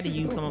 You had to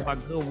use some of our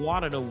good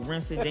water to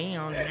rinse it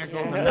down, and there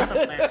goes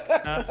another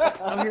plastic cup.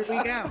 So here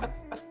we go.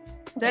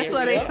 That's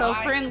why they're so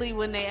friendly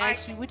when they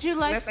ask you, would you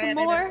like some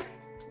more?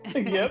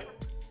 Yep.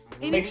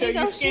 Make sure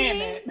you scan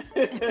it.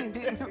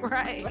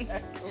 Right.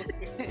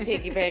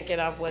 Piggybacking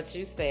off what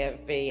you said,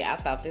 Fee, I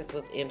thought this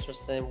was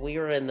interesting. We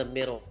were in the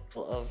middle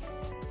of,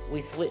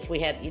 we switched, we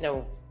had,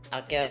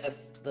 I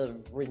guess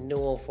the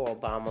renewal for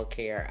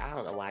Obamacare. I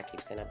don't know why I keep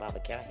saying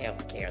Obamacare,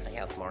 healthcare, the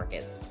health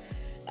markets.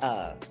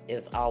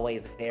 is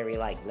always very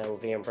like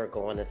November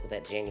going into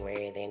that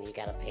January, and then you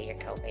got to pay your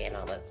copay and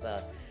all that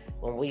stuff.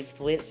 When we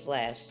switched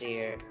last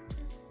year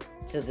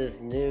to this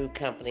new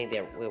company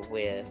that we're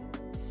with,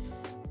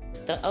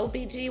 the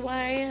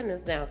OBGYN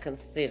is now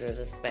considered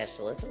a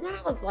specialist. And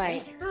I was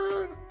like,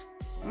 huh?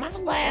 My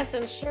last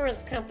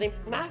insurance company,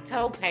 my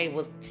copay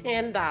was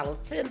 $10.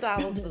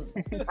 $10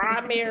 is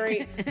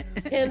primary,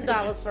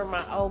 $10 for my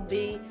OB.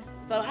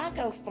 So I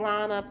go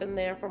flying up in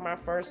there for my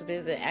first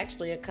visit,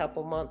 actually a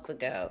couple months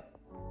ago.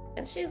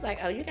 And she's like,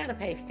 oh, you got to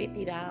pay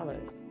 $50.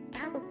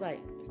 I was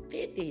like,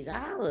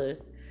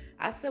 $50?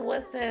 I said,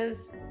 what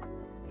says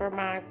for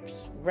my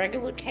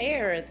regular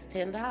care, it's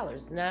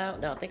 $10. No,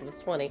 I think it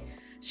was 20.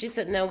 She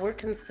said, no, we're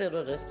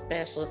considered a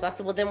specialist. I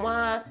said, well, then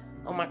why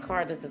on my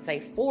card does it say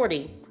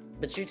 40,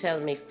 but you're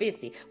telling me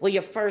 50? Well,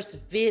 your first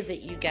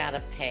visit, you got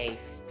to pay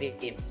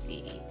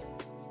 50.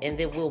 And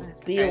then we'll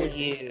bill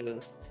you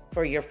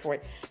for your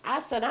 40.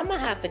 I said, I'm going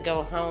to have to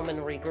go home and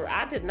regroup.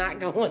 I did not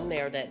go in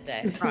there that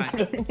day.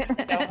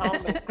 Right. Go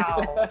home and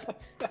call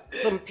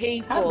some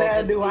people. How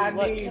bad do I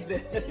need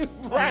this?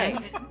 Right.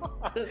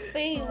 To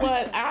see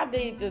what I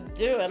need to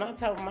do. And I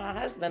told my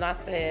husband, I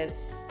said,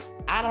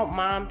 I don't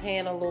mind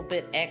paying a little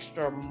bit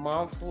extra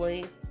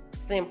monthly,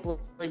 simply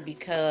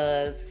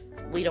because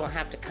we don't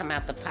have to come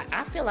out the pocket.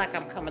 I feel like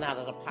I'm coming out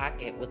of the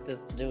pocket with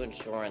this new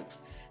insurance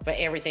for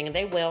everything. And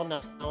they well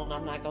know,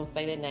 I'm not going to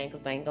say their name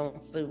because they ain't going to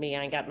sue me.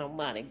 I ain't got no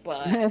money.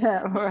 But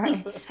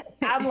Right.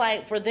 I'm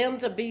like, for them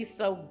to be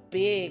so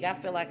big, I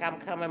feel like I'm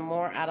coming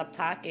more out of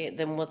pocket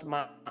than with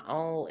my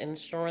own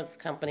insurance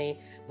company,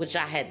 which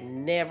I had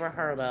never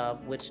heard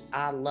of, which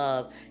I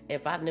love.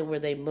 If I knew where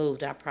they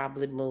moved, I'd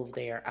probably move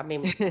there. I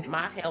mean,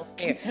 my health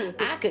care,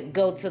 I could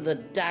go to the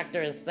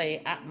doctor and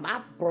say,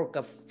 I broke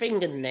a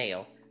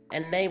fingernail,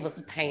 and they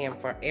was paying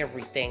for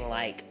everything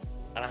like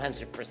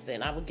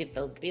 100%. I would get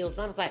those bills.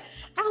 I was like,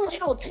 I only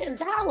owe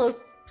 $10.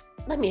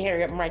 Let me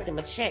hurry up and write them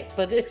a check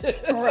for this.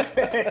 Right.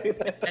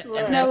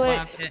 And No, that's what?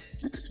 why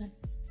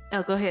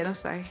Oh, go ahead. I'm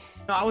sorry.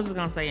 no, I was just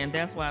gonna say, and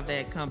that's why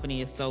that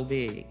company is so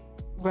big.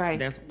 Right.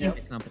 That's why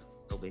the company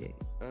is so big.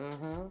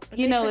 Mm-hmm.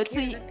 You know, it's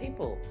it's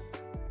people.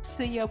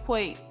 to your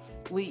point,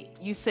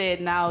 you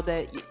said now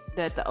that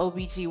the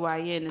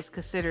OBGYN is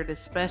considered a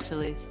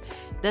specialist.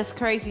 That's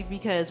crazy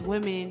because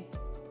women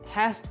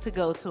has to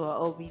go to a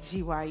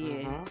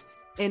OBGYN Mhm.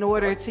 in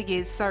order to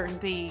get certain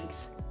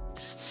things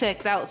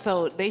checked out.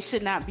 So they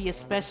should not be a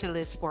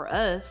specialist for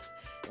us.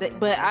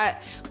 But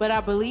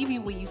I believe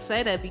you when you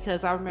say that,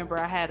 because I remember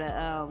I had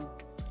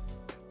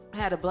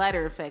a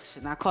bladder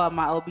infection. I called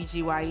my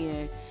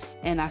OBGYN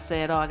and I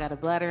said, oh, I got a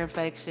bladder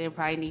infection,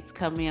 probably need to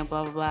come in,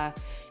 blah, blah, blah.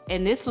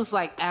 And this was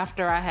like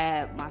after I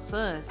had my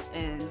sons.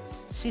 And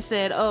she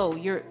said, oh,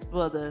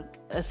 the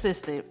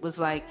assistant was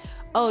like,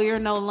 oh, you're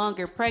no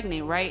longer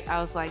pregnant, right?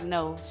 I was like,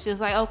 no. She was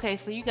like, okay,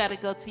 so you got to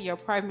go to your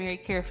primary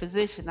care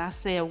physician. I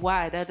said,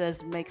 why? That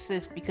doesn't make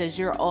sense because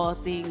you're all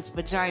things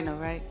vagina,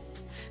 right?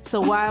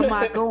 So why am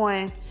I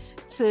going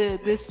to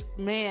this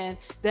man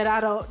that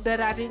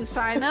I didn't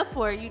sign up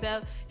for, you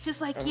know?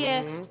 She's like,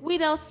 yeah, we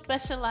don't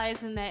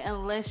specialize in that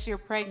unless you're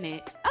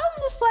pregnant.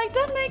 I'm just like,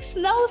 that makes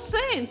no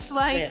sense.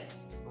 Like,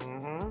 Yes.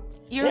 Mm-hmm.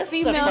 you're a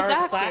female the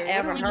first doctor. I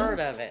ever What do you- heard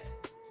of it.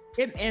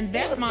 And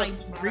that was might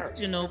the be first.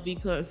 regional,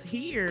 because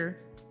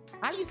here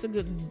I used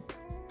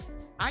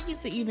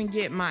to even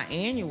get my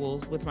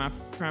annuals with my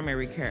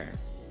primary care.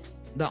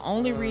 The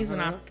only reason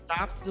I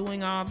stopped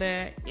doing all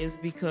that is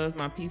because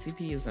my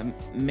PCP is a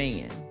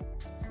man.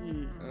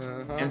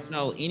 Mm-hmm. And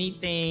so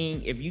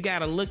anything, if you got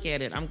to look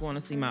at it, I'm going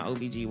to see my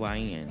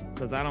OBGYN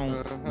because I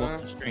don't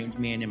want a strange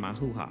man in my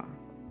hoo-ha.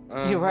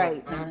 You're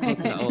right.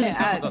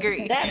 I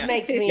agree. That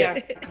makes me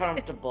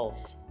uncomfortable.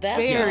 That's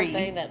Very. one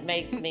thing that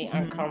makes me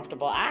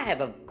uncomfortable. I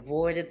have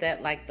avoided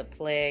that like the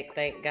plague,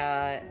 thank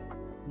God.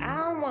 I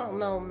don't want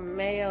no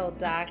male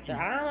doctor.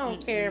 I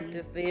don't care if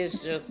this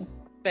is your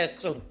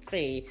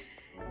specialty.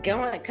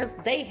 Going, because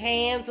they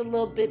hands a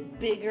little bit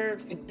bigger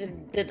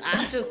than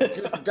I just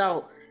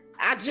don't.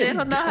 I just They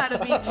don't know how to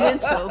be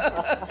gentle.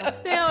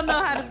 They don't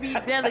know how to be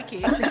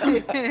delicate.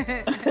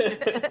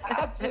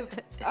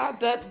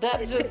 that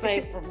just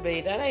ain't for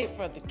me. That ain't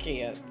for the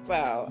kids.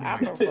 So I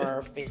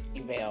prefer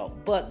female.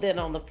 But then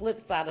on the flip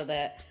side of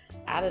that,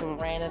 I done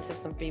ran into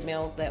some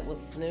females that was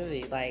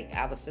snooty. Like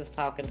I was just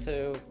talking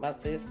to my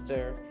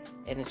sister,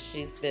 and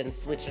she's been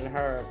switching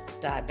her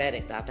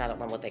diabetic doctor. I don't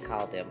know what they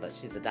call them, but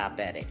she's a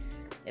diabetic,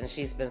 and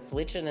she's been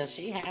switching, and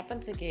she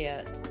happened to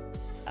get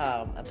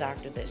a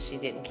doctor that she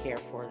didn't care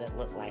for that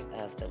looked like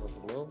us, that was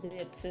a little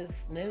bit too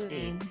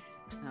snooty. And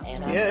I Yeah,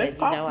 said, it's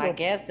you know, I possible.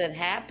 guess it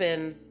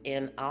happens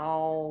in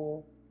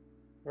all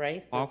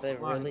races. Walks It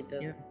of life, really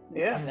does. yeah.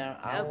 Yeah. You know,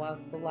 all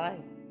walks of life.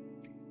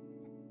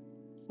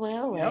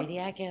 Well, Yep. lady,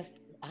 I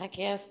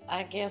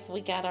guess we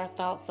got our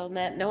thoughts on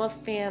that. No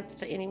offense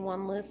to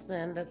anyone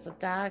listening that's a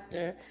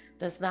doctor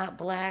that's not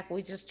Black.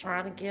 We just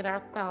trying to get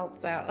our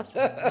thoughts out.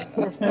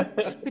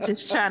 We're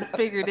just trying to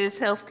figure this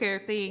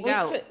healthcare thing We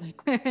out.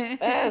 should-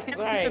 That's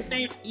The right.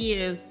 thing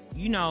is,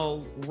 you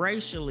know,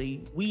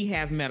 racially, we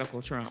have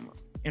medical trauma.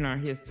 in our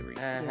history.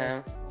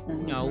 Uh-huh. You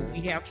know,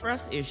 we have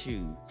trust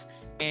issues,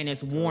 and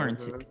it's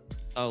warranted.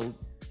 So,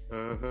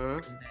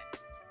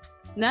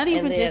 not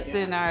even just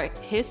in our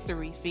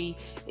history, Fee.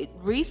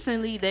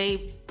 Recently,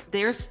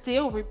 they're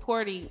still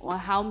reporting on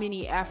how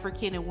many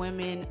African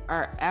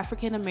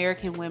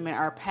American women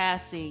are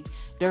passing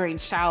during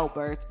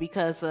childbirth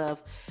because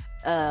of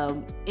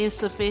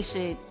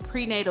insufficient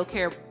prenatal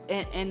care,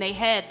 and they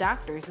had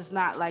doctors. It's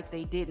not like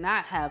they did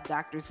not have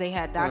doctors. They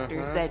had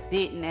doctors that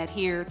didn't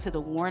adhere to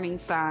the warning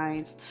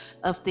signs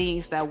of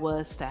things that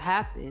was to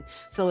happen.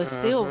 So it's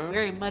still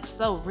very much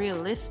so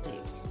realistic.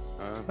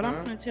 But I'm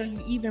going to tell you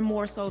even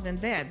more so than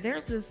that.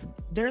 There's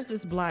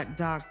this Black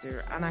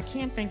doctor, and I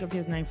can't think of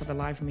his name for the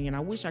life of me, and I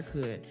wish I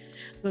could,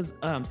 because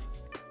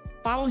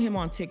follow him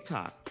on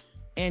TikTok.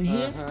 And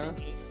he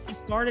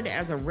started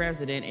as a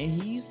resident,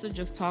 and he used to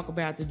just talk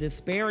about the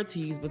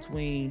disparities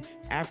between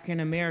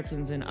African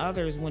Americans and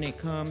others when it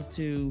comes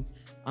to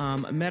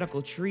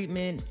medical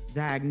treatment,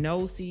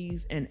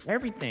 diagnoses, and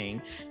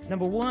everything.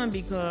 Number one,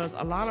 because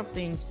a lot of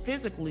things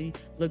physically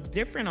look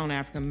different on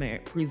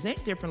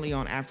present differently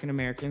on African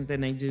Americans than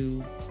they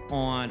do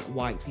on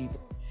white people.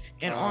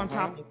 And on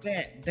top of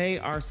that, they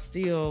are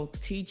still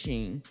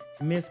teaching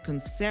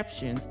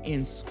misconceptions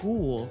in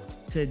school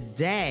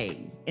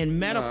today, in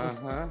medical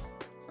school.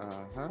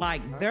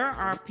 Like, there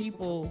are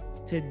people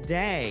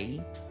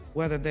today,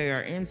 whether they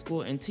are in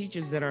school, and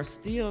teachers that are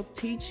still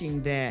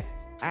teaching that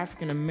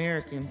African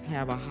Americans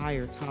have a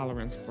higher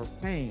tolerance for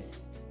pain.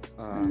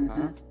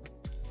 And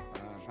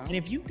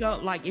if you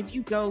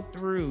go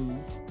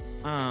through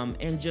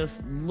and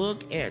just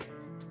look at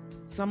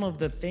some of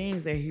the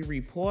things that he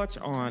reports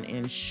on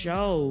and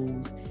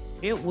shows,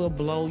 it will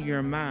blow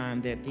your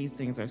mind that these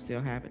things are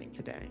still happening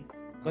today.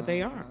 But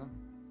they are.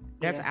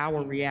 That's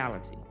our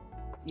reality.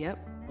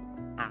 Yep.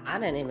 I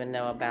didn't even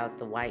know about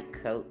the white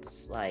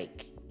coats,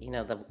 like,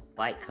 the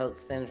white coat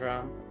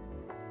syndrome,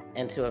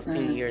 until a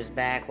few years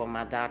back when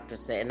my doctor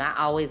said, and I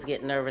always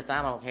get nervous.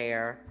 I don't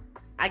care.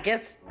 I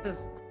guess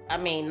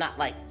not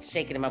like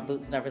shaking in my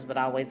boots nervous, but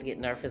I always get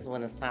nervous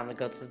when it's time to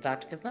go to the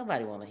doctor, because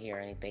nobody want to hear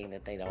anything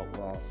that they don't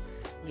want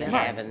to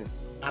have. And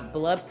my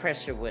blood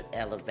pressure would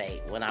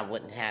elevate when I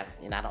wouldn't have,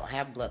 I don't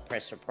have blood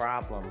pressure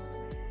problems.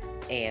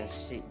 And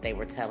they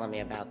were telling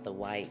me about the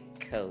white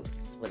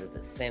coats, what is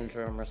it,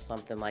 syndrome or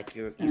something, like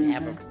you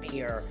have a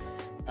fear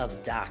of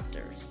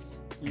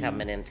doctors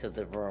coming into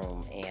the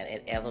room, and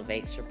it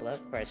elevates your blood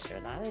pressure.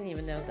 And I didn't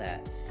even know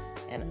that.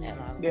 And I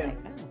was like,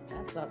 oh,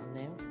 that's something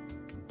new.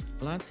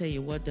 Well, I'll tell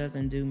you what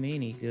doesn't do me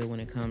any good when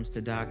it comes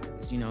to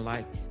doctors.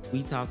 Like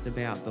we talked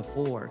about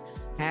before,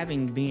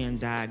 having been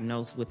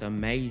diagnosed with a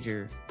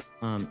major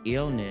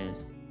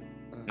illness,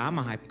 I'm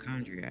a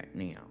hypochondriac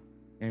now.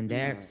 And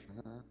that's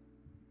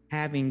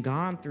having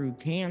gone through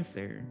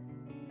cancer.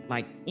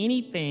 Like,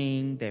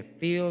 anything that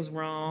feels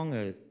wrong or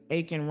is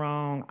aching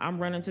wrong, I'm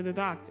running to the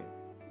doctor.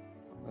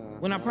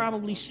 When I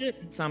probably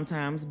shouldn't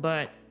sometimes,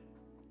 but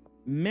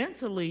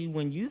mentally,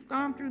 when you've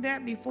gone through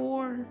that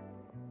before,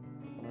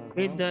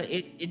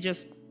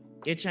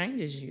 it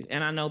changes you.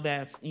 And I know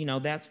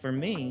that's for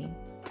me.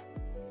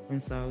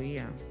 And so,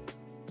 yeah.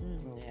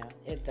 Yeah,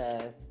 it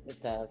does.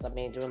 I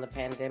mean, during the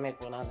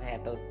pandemic, when I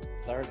had those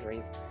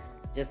surgeries,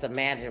 just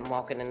imagine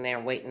walking in there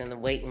and waiting in the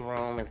waiting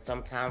room, and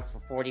sometimes for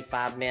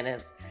 45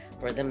 minutes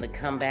for them to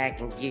come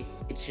back and get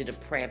you to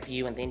prep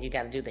you, and then you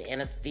got to do the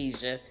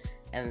anesthesia.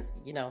 And,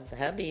 the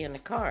hubby in the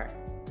car,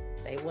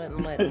 they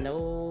wouldn't let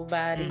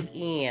nobody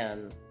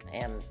in.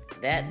 And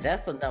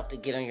that's enough to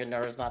get on your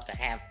nerves not to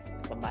have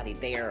somebody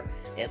there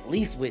at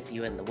least with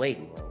you in the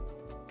waiting room.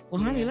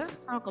 Well, honey,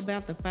 let's talk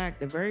about the fact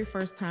the very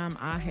first time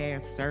I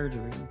had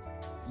surgery,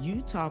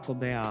 you talk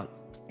about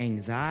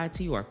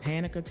anxiety or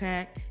panic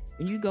attack.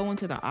 When you go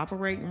into the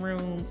operating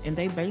room and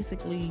they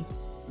basically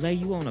lay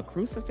you on a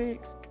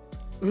crucifix.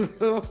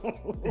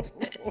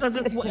 Because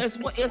it's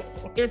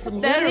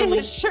literally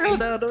is true,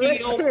 though.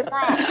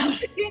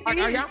 Are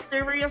y'all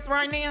serious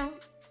right now?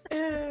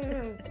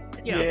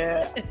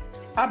 Yeah.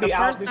 I'll be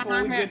out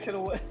before we get to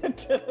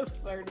the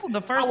surgery.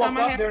 The first time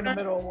I had there in the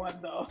middle of one,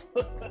 though.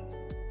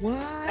 What?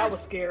 That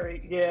was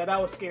scary. Yeah, that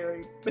was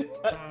scary.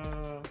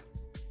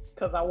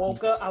 Because I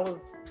woke up,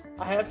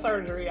 I had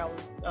surgery. I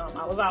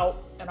was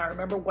out, and I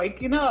remember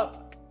waking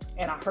up,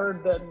 and I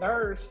heard the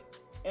nurse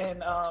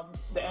and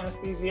the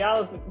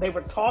anesthesiologist. They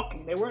were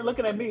talking. They weren't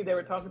looking at me. They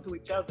were talking to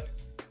each other.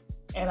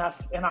 And I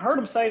heard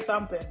them say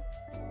something,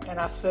 and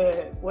I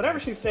said whatever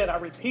she said. I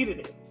repeated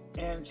it,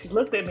 and she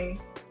looked at me,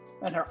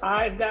 and her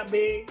eyes got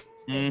big.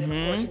 And then,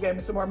 of course, she gave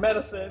me some more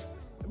medicine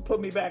and put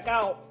me back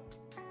out.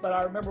 But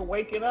I remember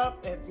waking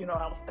up, and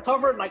I was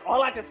covered. Like,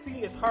 all I could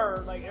see is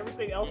her. Like,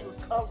 everything else was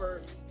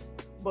covered.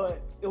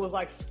 But it was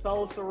like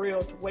so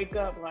surreal to wake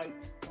up like,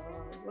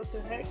 what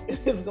the heck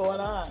is going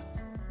on?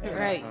 And,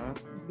 right.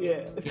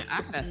 Yeah.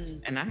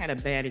 I had a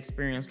bad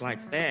experience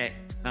like that.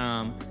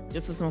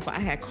 Just as I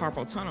had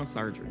carpal tunnel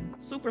surgery,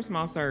 super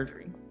small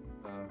surgery.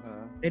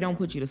 They don't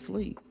put you to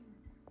sleep.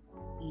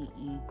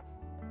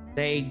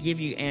 They give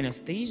you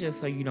anesthesia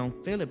so you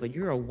don't feel it, but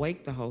you're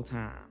awake the whole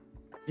time.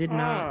 Did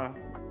not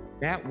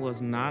that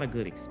was not a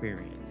good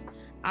experience.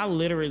 I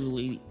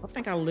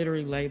think I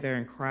literally lay there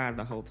and cried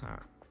the whole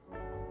time.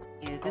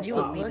 Yeah, this You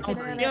put was me looking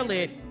to at sleep. Feel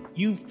it.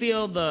 You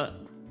feel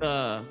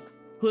the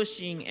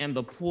pushing and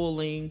the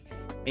pulling,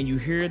 and you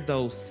hear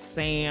those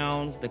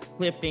sounds, the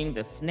clipping,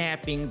 the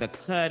snapping, the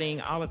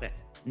cutting, all of that.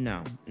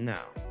 No,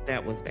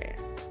 that was bad.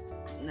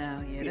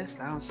 No, yeah, that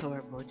sounds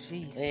horrible.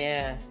 Jeez.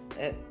 Yeah.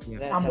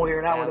 I'm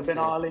weird. I would have been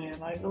sounds all in.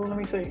 Like, oh, let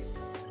me see.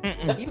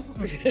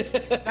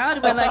 Mm-mm. I would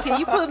have been like, can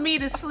you put me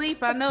to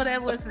sleep? I know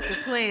that wasn't the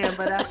plan,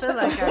 but I feel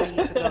like I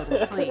need to go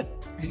to sleep.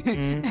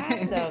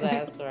 I know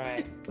that's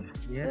right.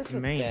 Yes, This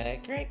is ma'am.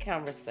 good. Great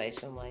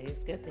conversation,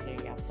 ladies. Good to hear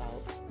your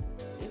thoughts.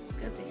 It's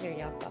good to hear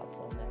your thoughts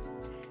on this.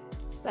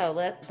 So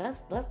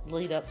let's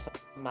lead up to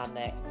my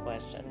next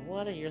question.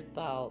 What are your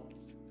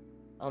thoughts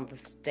on the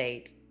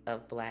state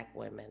of Black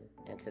women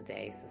in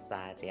today's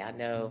society? I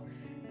know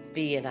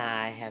Fee and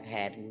I have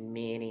had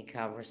many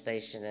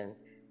conversations, and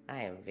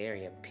I am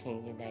very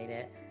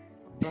opinionated,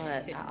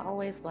 but I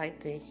always like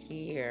to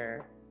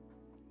hear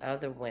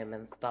other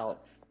women's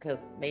thoughts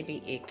because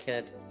maybe it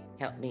could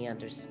help me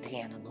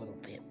understand a little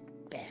bit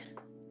better.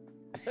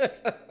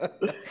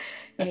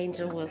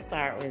 Angel, we'll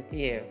start with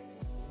you.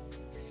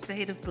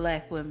 State of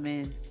Black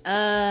women.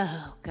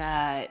 Oh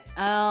God.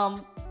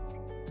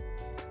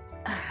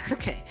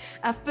 Okay.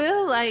 I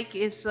feel like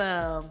it's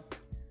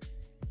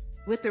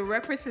with the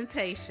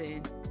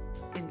representation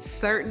in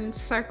certain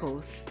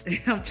circles.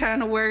 I'm trying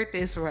to word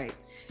this right.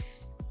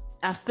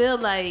 I feel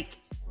like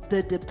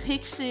the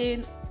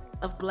depiction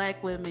of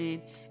Black women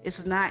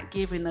is not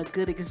giving a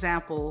good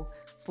example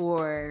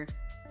for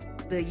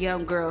the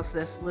young girls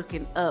that's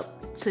looking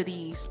up to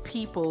these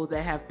people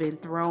that have been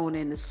thrown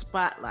in the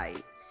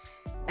spotlight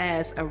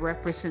as a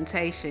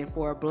representation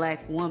for a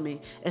Black woman,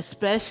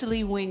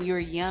 especially when you're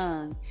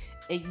young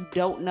and you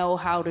don't know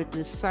how to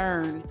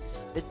discern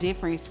the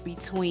difference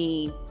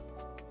between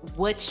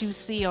what you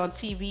see on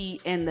TV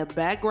and the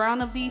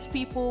background of these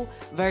people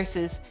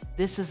versus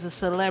this is a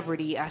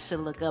celebrity, I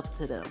should look up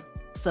to them.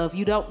 So if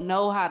you don't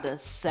know how to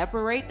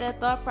separate that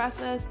thought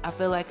process, I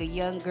feel like a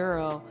young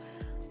girl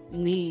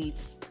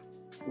needs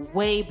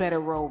way better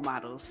role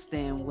models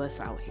than what's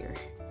out here.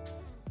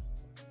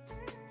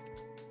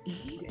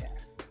 Yeah.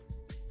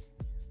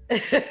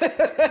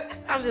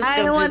 I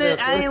didn't want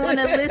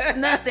to list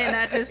nothing.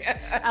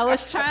 I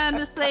was trying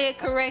to say it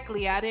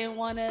correctly. I didn't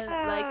want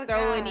to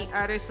throw any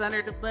artists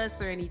under the bus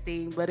or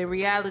anything. But in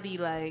reality,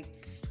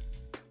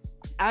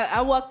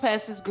 I walk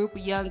past this group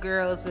of young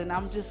girls and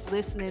I'm just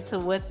listening to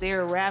what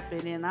they're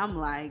rapping and I'm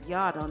like,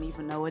 y'all don't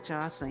even know what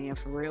y'all saying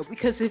for real.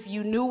 Because if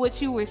you knew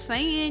what you were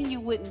saying, you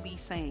wouldn't be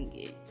saying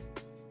it.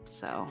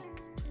 So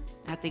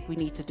I think we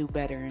need to do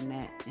better in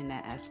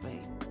that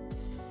aspect.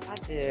 I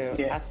do.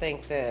 Yeah. I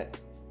think that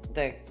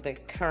the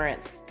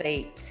current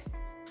state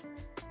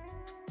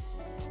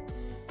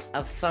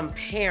of some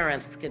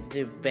parents could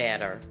do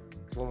better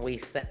when we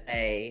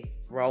say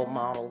role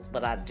models,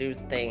 but I do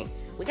think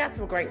we got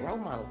some great role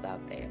models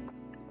out there.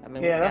 I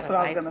mean, Yeah, we that's got what a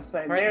I was vice gonna say.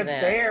 They're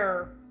president.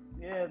 there.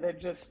 Yeah, they're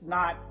just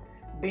not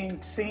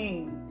being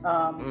seen.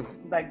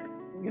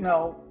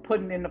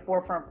 Putting in the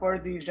forefront for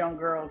these young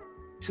girls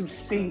to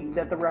see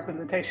that the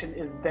representation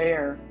is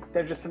there.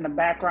 They're just in the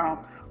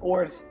background,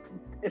 or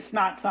it's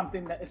not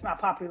something that it's not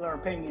popular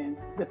opinion.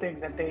 The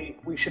things that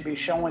we should be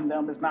showing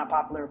them is not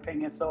popular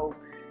opinion. So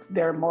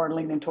they're more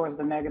leaning towards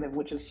the negative,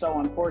 which is so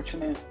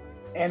unfortunate.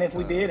 And if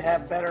we did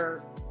have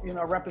better,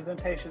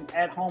 representation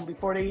at home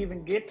before they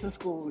even get to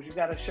schools, you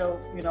got to show,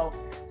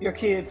 your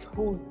kids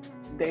who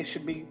they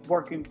should be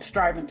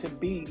striving to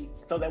be,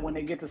 so that when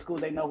they get to school,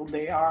 they know who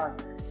they are.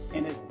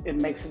 And it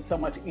makes it so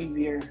much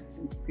easier.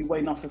 If you're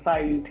waiting on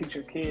society to teach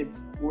your kids,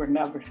 we'll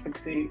never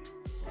succeed.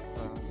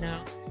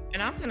 No,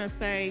 and I'm gonna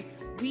say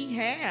we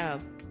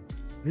have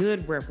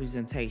good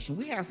representation.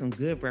 We have some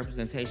good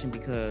representation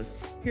because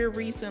here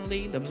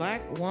recently, the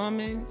Black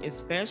woman,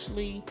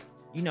 especially,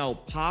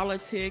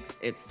 politics,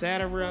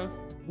 etc.,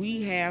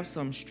 we have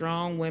some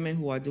strong women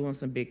who are doing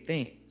some big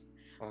things.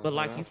 But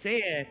like you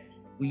said,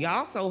 we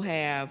also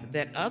have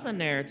that other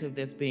narrative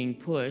that's being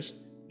pushed,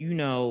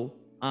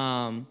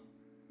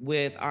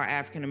 with our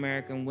African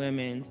American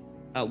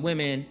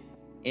women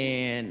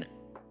in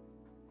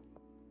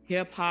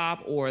hip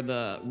hop or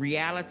the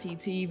reality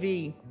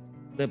TV.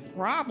 The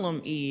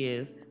problem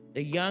is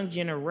the young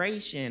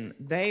generation,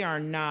 they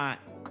are not,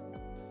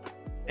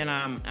 and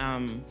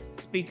I'm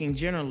speaking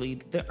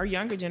generally, our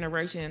younger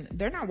generation,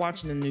 they're not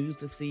watching the news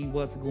to see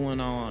what's going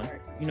on,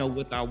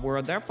 with our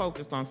world. They're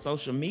focused on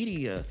social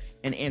media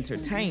and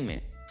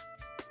entertainment.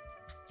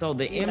 So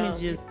the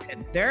images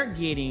that they're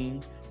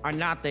getting are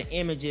not the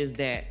images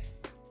that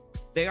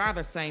they are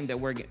the same that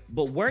we're getting,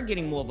 but we're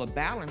getting more of a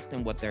balance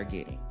than what they're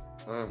getting.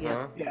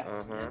 Yeah.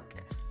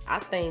 I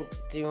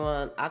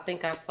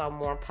think I saw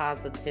more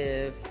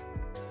positive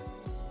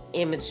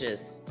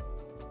images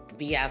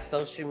via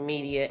social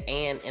media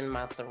and in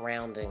my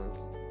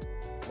surroundings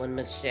when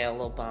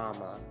Michelle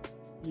Obama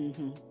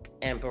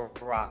and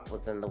Barack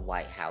was in the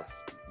White House.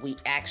 We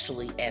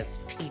actually, as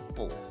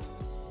people,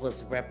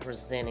 was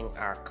representing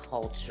our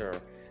culture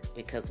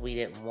because we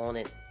didn't want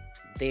it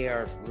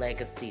their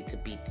legacy to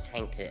be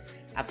tainted.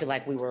 I feel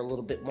like we were a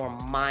little bit more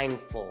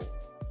mindful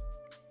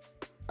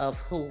of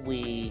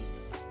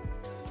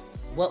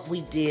what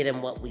we did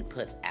and what we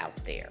put out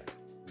there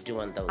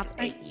during those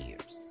 8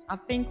 years. I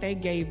think they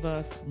gave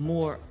us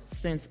more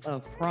sense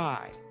of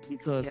pride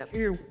because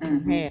here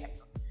Mm-hmm. we had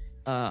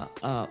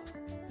a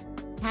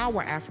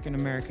power African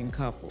American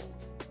couple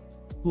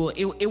who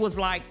it was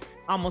like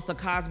almost the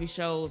Cosby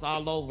shows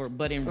all over,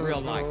 but in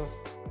real life.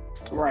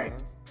 Right.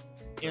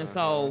 And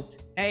so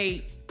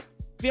they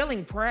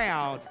feeling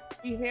proud,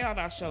 we held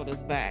our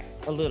shoulders back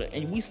a little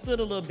and we stood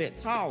a little bit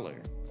taller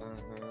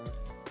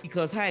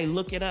because, hey,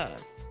 look at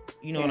us.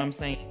 You know what I'm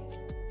saying?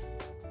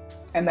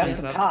 And that's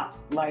the top.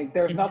 Like,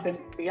 there's nothing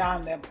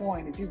beyond that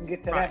point. If you can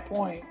get to that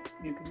point,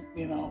 you can,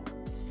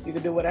 you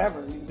can do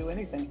whatever. You can do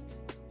anything.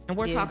 And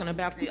we're talking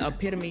about the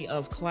epitome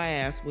of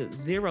class with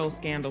zero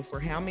scandal for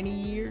how many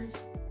years?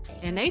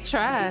 And they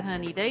tried,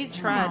 honey. They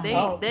tried. They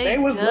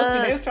was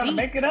looking. They was trying to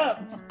make it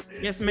up.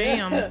 Yes,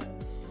 ma'am.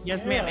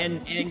 Yes, ma'am.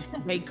 And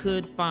they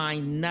could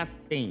find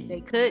nothing.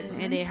 They couldn't,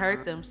 and it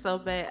hurt them so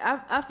bad.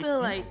 I feel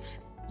like,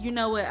 you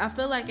know what? I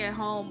feel like at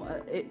home,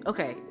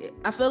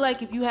 I feel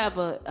like if you have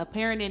a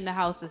parent in the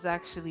house that's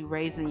actually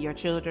raising your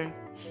children,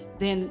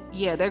 then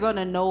they're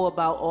gonna know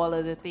about all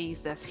of the things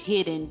that's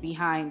hidden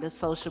behind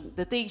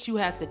the things you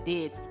have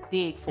to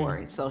dig for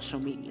in social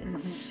media.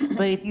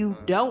 But if you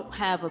don't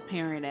have a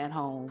parent at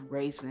home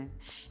raising,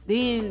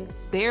 then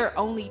their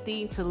only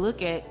thing to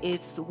look at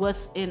is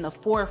what's in the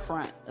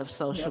forefront of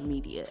social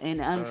media. And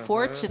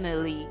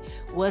unfortunately,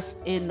 what's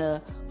in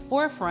the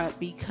forefront,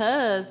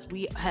 because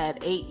we had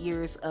 8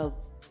 years of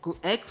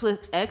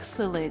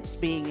excellence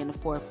being in the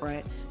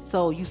forefront,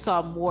 so you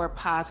saw more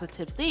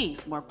positive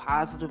things, more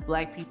positive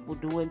Black people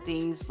doing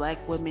things, Black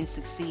women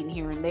succeeding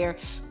here and there.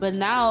 But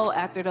now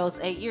after those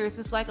 8 years,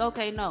 it's like,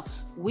 okay, no,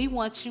 we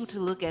want you to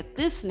look at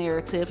this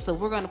narrative, so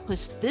we're going to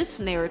push this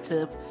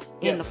narrative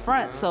in the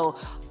front. So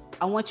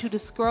I want you to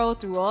scroll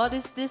through all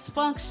this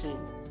dysfunction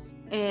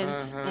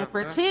and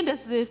pretend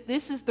as if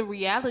this is the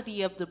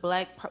reality of the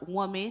Black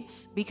woman,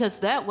 because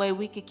that way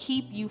we could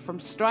keep you from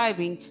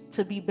striving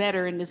to be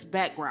better in this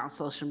background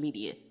social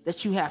media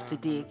that you have to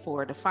dig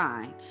for to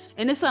find.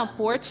 And it's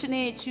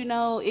unfortunate,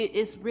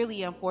 it's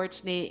really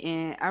unfortunate.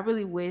 And I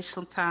really wish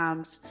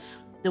sometimes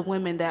the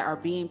women that are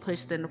being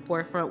pushed in the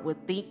forefront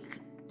would think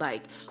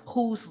like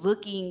who's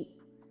looking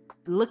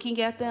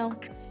at them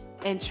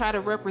and try to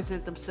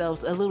represent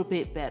themselves a little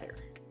bit better.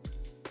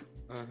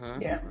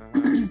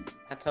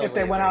 If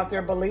they went out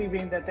there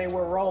believing that they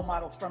were role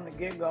models from the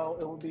get-go,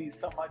 it would be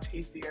so much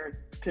easier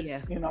to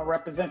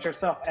represent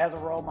yourself as a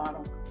role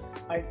model.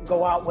 Like,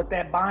 go out with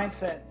that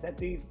mindset that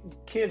these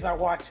kids are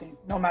watching,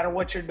 no matter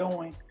what you're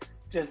doing,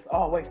 just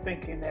always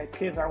thinking that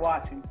kids are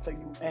watching, so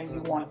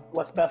you want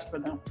what's best for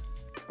them.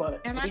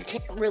 But you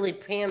can't really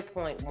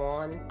pinpoint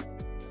one.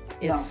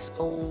 It's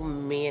so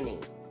many,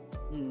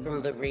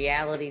 from the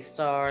reality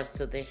stars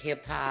to the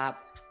hip hop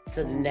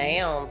to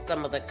now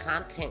some of the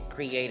content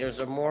creators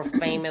are more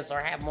famous or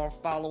have more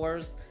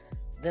followers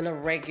than a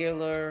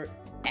regular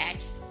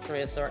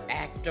actress or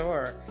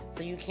actor.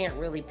 So you can't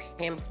really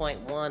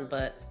pinpoint one,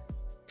 but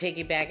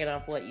piggybacking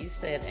off what you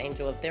said,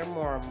 Angel, if they're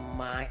more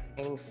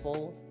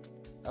mindful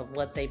of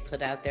what they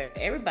put out there,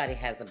 everybody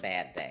has a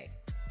bad day.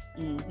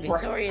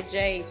 Victoria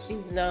J,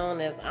 she's known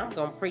as, I'm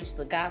gonna preach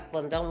the gospel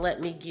and don't let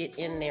me get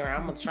in there,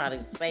 I'm gonna try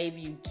to save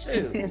you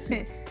too.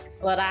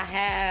 But I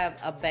have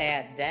a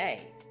bad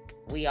day.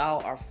 We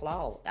all are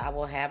flawed. I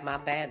will have my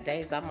bad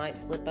days. I might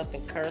slip up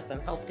and curse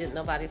and hope that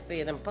nobody see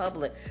it in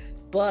public,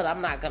 but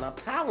I'm not gonna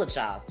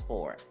apologize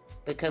for it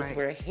because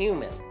we're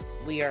human.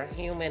 We are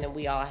human and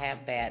we all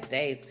have bad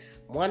days.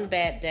 One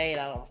bad day,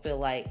 I don't feel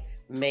like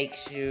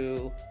makes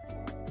you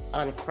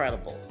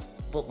uncredible.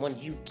 But when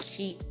you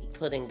keep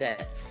putting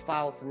that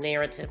false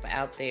narrative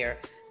out there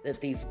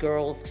that these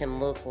girls can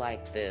look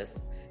like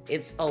this,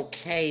 it's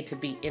okay to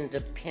be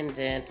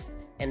independent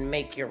and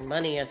make your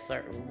money a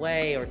certain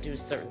way or do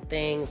certain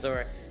things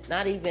or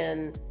not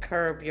even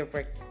curb your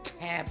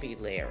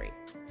vocabulary.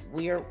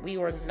 We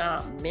were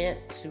not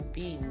meant to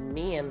be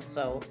men,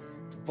 so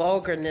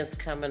vulgarness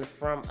coming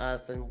from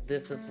us, and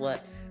this is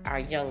what our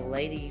young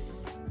ladies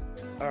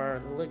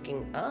are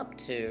looking up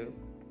to,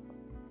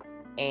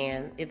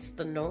 and it's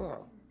the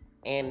norm.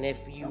 And if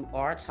you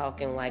are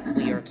talking like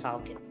we are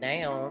talking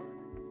now,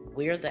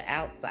 we're the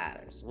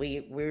outsiders.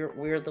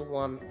 We're the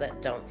ones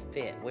that don't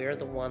fit. We're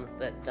the ones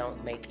that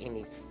don't make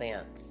any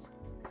sense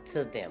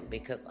to them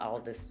because all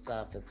this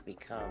stuff has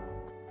become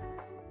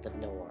the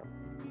norm.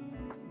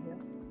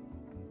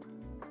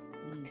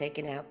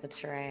 Taking out the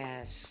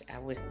trash. I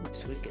wish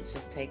we could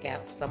just take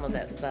out some of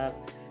that stuff.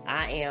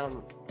 I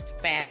am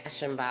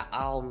fashion by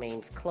all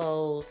means.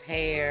 Clothes,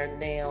 hair,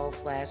 nails,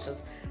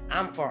 lashes.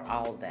 I'm for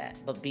all that,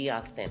 but be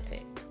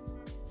authentic.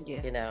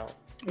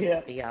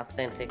 Be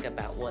authentic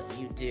about what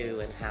you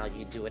do and how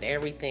you do it.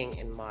 Everything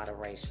in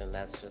moderation.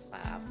 That's just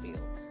how I feel.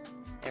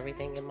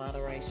 Everything in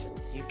moderation.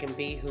 You can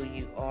be who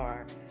you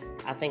are.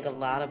 I think a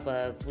lot of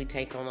us, we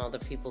take on other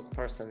people's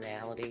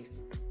personalities.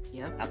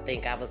 I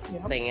think I was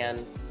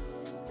saying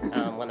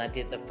when I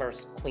did the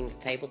first Queen's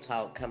Table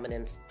Talk, coming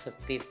into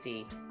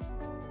 50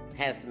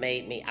 has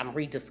made me, I'm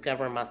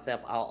rediscovering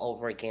myself all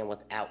over again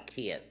without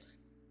kids.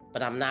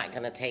 But I'm not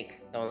going to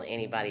take on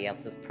anybody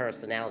else's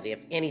personality.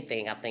 If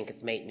anything, I think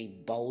it's made me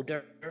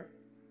bolder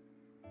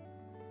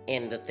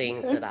in the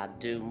things that I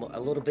do, a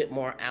little bit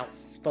more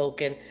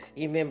outspoken.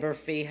 You remember,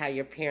 Fee, how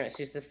your parents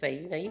used to say,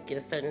 you get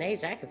a certain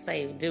age, I can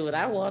say, do what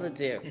I want to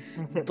do.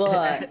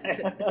 But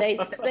they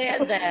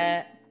said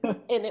that,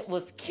 and it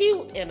was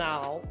cute and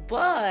all,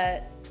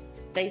 but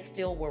they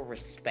still were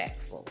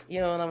respectful.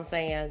 You know what I'm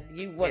saying?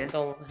 You weren't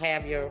going to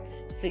have your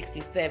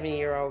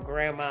 67-year-old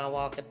grandma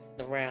walking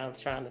around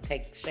trying to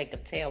shake a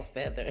tail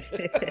feather or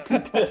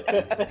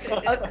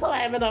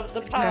climbing up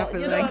the pole.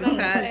 You know what I'm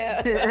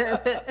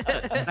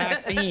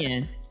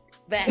saying?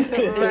 Back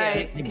then.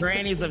 Right. The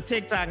grannies of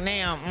TikTok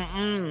now,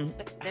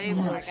 they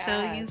will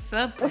show you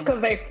something. That's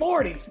because they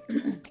 40.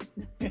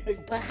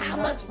 But how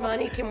much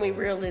money can we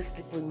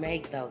realistically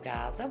make, though,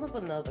 guys? That was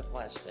another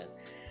question.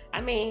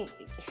 I mean,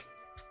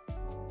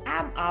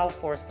 I'm all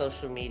for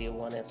social media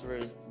when it's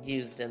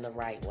used in the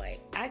right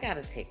way. I got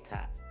a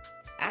TikTok.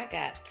 I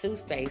got 2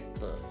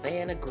 Facebooks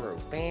and a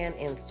group and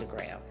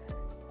Instagram.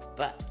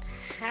 But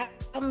how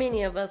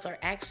many of us are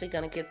actually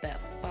going to get that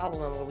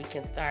following where we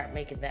can start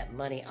making that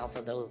money off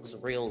of those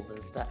reels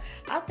and stuff?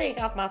 I think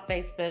off my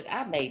Facebook,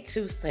 I made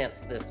 2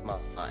 cents this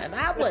month, and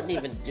I wasn't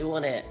even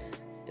doing it.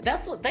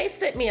 That's what they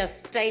sent me, a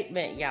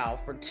statement, y'all,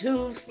 for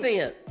 2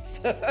 cents.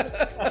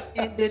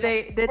 And did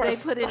they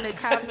put in the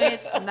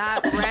comments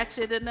not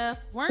ratchet enough?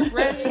 Weren't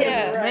ratchet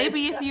enough. Right.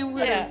 Maybe if you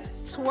would have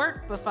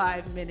twerked for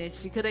 5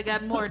 minutes, you could have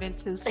got more than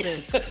 2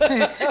 cents.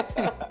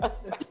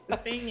 The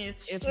thing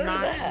is,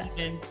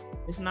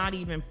 it's not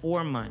even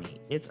for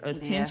money. It's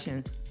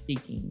attention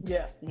seeking.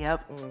 Yeah.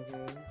 Yep.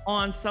 Mm-hmm.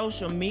 On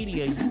social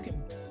media, you can be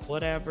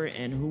whatever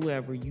and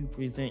whoever you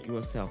present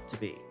yourself to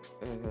be.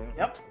 Mm-hmm.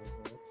 Yep.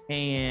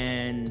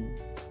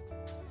 And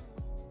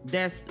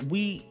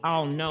we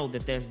all know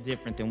that that's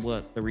different than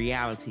what the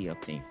reality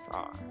of things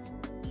are.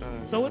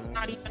 Mm-hmm. So it's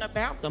not even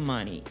about the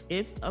money.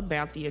 It's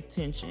about the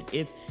attention.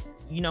 It's,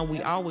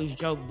 we always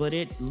joke, but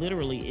it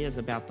literally is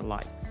about the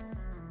likes.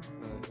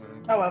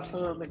 Mm-hmm. Oh,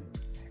 absolutely.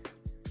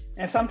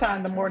 And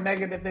sometimes the more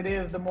negative it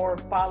is, the more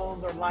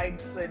follows or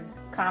likes and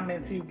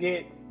comments you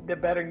get, the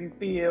better you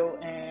feel.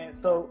 And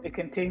so it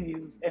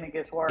continues and it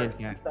gets worse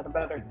instead of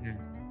better.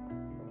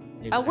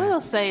 I will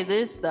say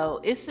this,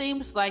 though. It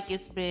seems like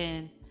it's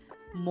been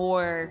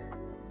more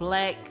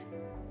Black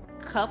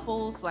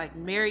couples, like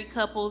married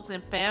couples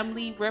and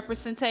family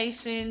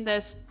representation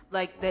that's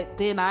like that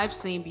than I've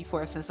seen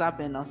before since I've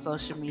been on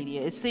social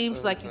media. It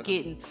seems like you're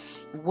getting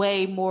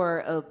way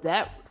more of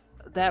that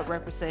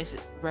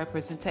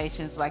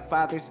representations, like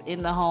fathers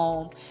in the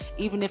home,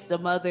 even if the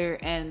mother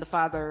and the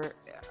father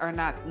are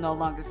no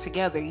longer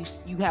together.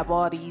 You have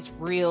all these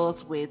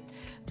reels with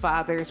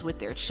fathers with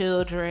their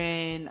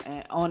children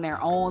on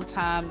their own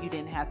time. You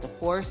didn't have to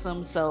force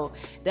them. So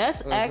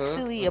that's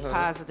actually a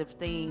positive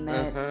thing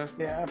that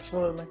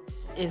absolutely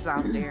is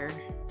out there.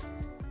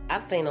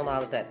 I've seen a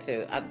lot of that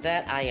too.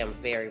 That I am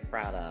very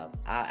proud of.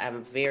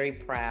 I'm very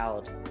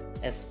proud,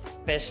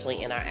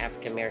 especially in our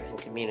African American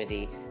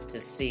community, to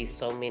see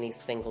so many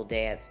single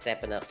dads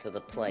stepping up to the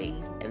plate,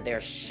 and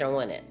they're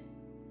showing it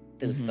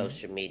through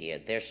social media.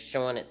 They're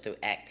showing it through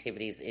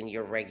activities in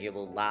your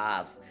regular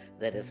lives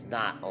that is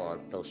not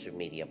on social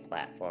media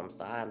platforms.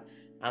 So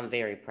I'm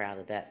very proud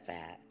of that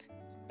fact.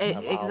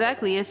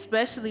 Exactly,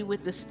 especially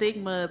with the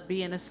stigma of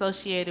being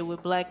associated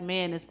with Black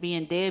men as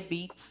being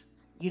deadbeats.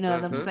 You know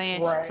what I'm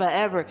saying? Right.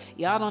 Forever.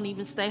 Y'all don't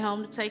even stay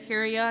home to take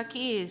care of y'all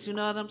kids. You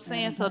know what I'm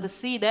saying? So to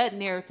see that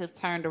narrative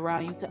turned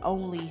around, you can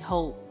only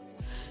hope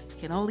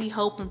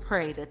and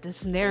pray that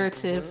this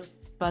narrative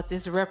about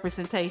this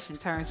representation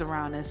turns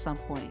around at some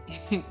point.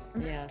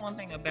 That's one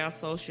thing about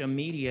social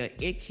media.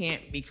 It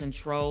can't be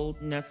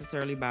controlled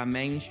necessarily by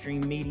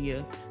mainstream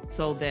media,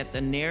 so that the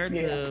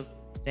narrative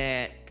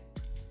that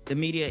the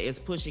media is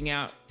pushing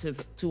out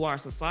to our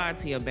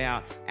society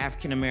about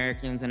African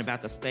Americans and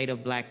about the state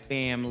of Black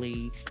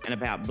family and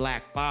about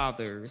Black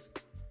fathers.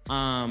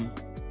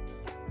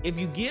 If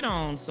you get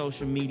on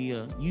social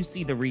media, you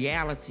see the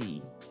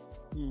reality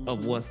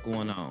of what's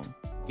going on,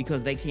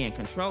 because they can't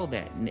control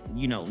that,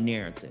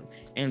 narrative.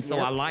 And so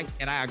I like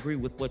that. I agree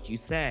with what you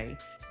say,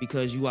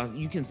 because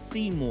you can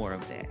see more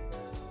of that.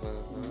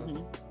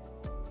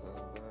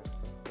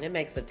 It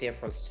makes a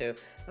difference too.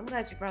 I'm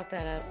glad you brought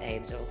that up,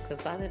 Angel,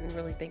 because I didn't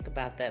really think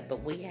about that.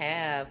 But we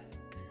have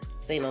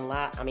seen a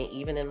lot. I mean,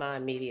 even in my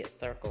immediate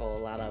circle, a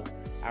lot of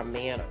our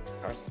men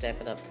are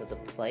stepping up to the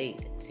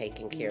plate,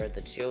 taking care of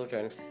the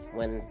children,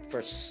 when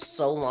for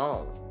so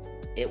long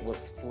it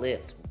was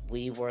flipped.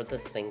 We were the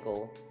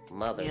single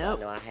mothers. I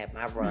know I had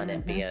my run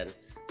at being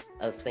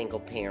a single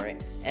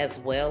parent, as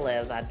well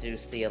as I do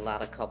see a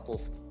lot of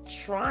couples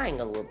trying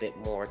a little bit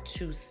more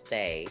to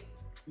stay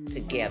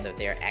together.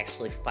 They're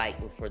actually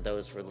fighting for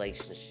those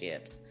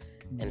relationships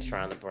and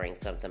trying to bring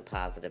something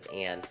positive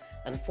in.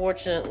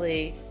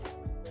 Unfortunately,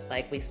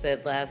 like we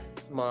said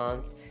last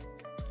month,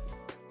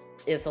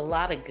 it's a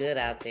lot of good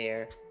out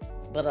there,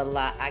 But a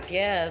lot, I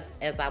guess,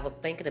 as I was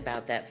thinking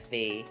about that,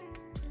 Fee,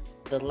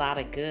 the lot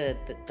of good,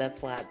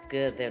 that's why it's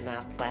good. They're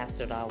not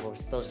plastered all over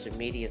social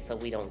media, so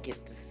we don't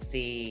get to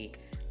see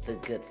the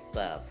good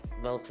stuff.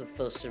 Most of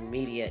social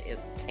media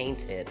is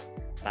tainted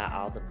by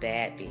all the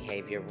bad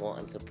behavior,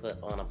 wanting to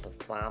put on a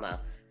persona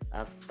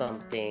of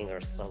something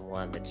or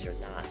someone that you're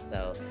not.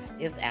 So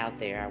it's out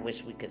there. I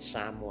wish we could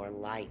shine more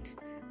light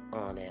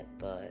on it,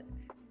 but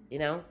you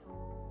know,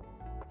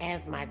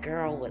 as my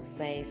girl would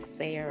say,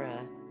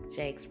 Sarah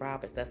Jakes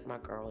Roberts, that's my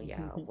girl,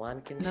 y'all.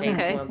 One can chase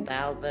Okay.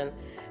 1,000,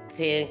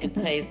 10 can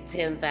chase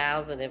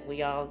 10,000. If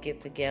we all get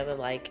together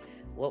like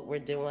what we're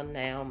doing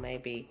now,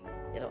 maybe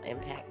it'll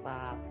impact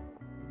lives.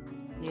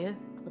 Yeah.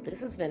 Well, this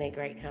has been a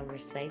great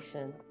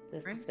conversation.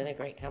 This has been a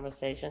great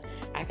conversation.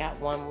 I got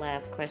one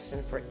last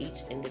question for each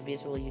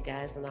individual, you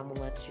guys, and I'm going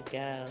to let you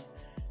go.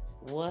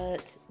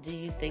 What do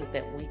you think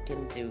that we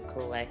can do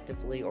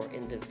collectively or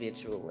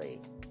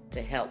individually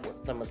to help with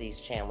some of these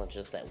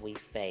challenges that we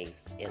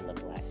face in the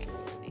Black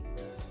community?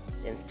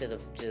 Instead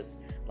of just,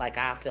 like,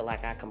 I feel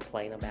like I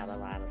complain about a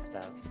lot of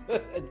stuff.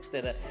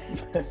 Instead of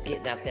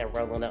getting out there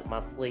rolling up my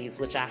sleeves,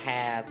 which I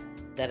have,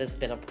 that has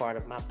been a part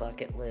of my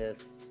bucket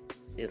list,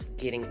 is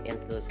getting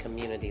into the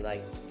community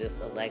like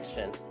this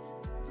election.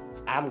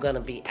 I'm going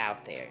to be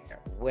out there,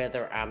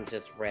 whether I'm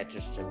just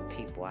registering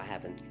people. I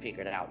haven't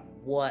figured out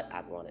what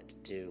I wanted to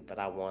do, but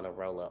I want to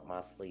roll up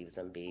my sleeves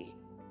and be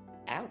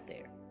out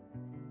there.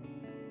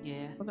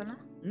 Yeah. Well, the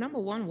number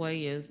one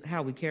way is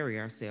how we carry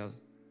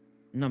ourselves.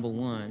 Number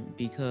one,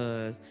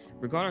 because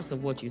regardless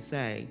of what you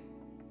say,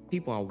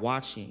 people are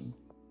watching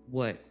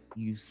what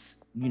you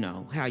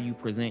know, how you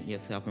present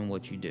yourself and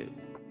what you do.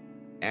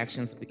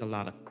 Actions speak a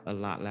lot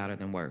louder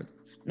than words.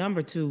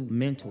 Number two,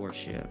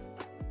 mentorship.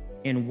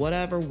 In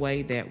whatever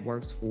way that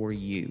works for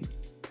you,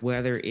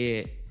 whether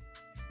it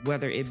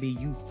be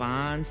you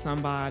find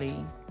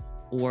somebody,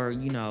 or,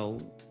 you know,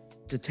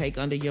 to take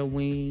under your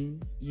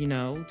wing, you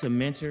know, to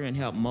mentor and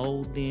help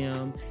mold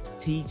them,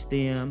 teach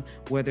them,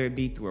 whether it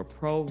be through a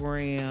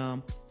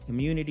program,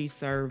 community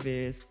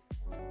service.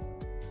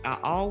 I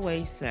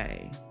always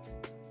say,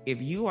 if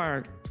you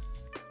are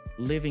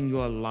living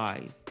your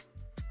life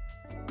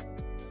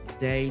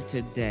day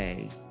to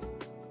day,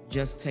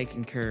 just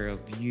taking care of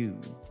you,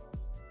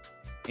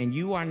 and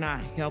you are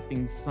not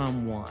helping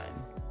someone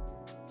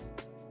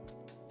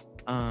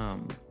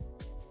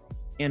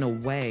in a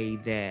way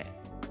that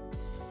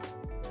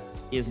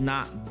is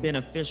not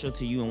beneficial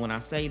to you. And when I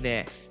say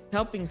that,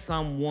 helping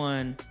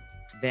someone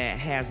that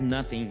has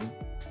nothing,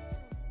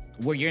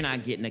 where you're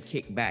not getting a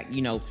kickback,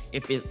 you know,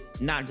 if it's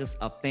not just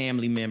a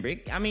family member,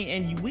 I mean,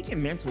 and we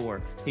can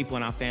mentor people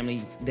in our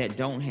families that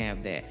don't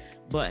have that,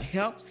 but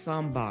help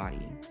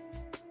somebody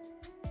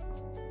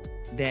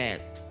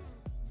that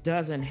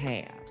doesn't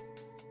have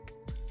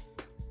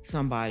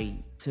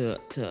somebody to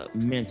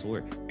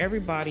mentor.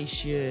 Everybody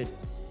should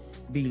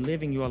be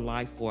living your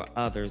life for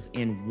others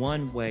in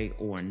one way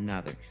or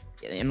another.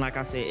 And like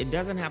I said, it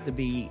doesn't have to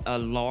be a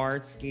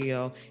large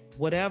scale,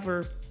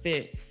 whatever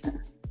fits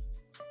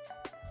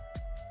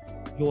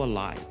your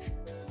life,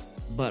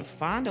 but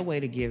find a way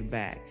to give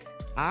back.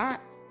 I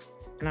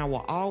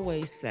will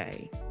always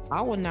say,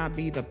 I would not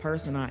be the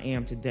person I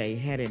am today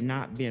had it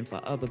not been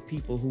for other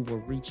people who were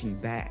reaching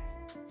back.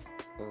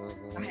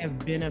 I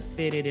have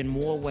benefited in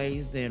more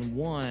ways than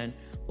one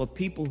for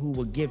people who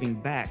were giving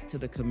back to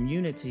the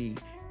community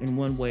in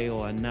one way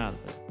or another.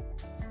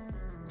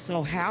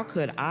 So how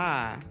could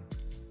I,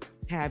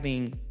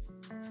 having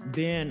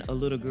been a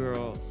little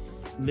girl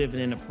living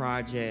in the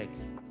projects,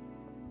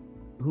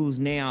 who's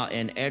now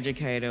an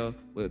educator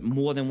with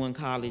more than one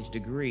college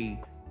degree,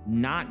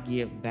 not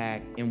give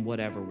back in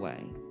whatever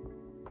way?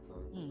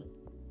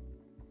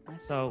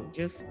 So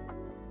just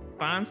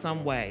find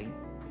some way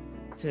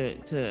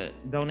to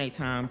donate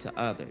time to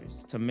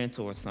others, to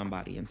mentor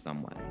somebody in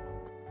some way.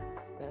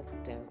 That's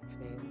dope,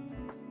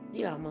 man.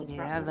 You almost I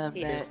brought love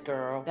me tears, that.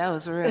 girl. That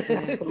was real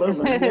good.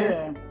 Absolutely,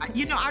 yeah.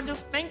 You know, I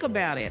just think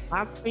about it.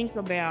 I think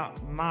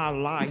about my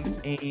life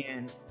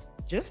and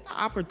just the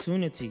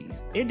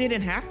opportunities. It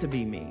didn't have to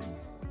be me.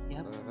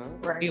 Yep.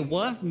 Right. It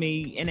was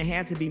me, and it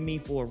had to be me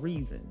for a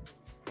reason.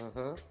 I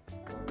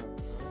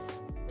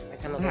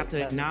kind I of have to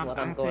that's acknowledge- what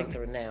I I'm have going to-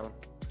 through now.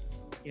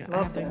 Yeah, I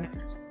Love have to that.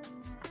 acknowledge.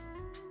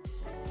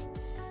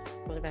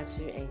 What about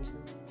you, Angel?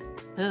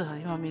 Oh,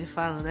 you want me to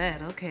follow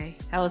that? Okay.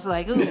 I was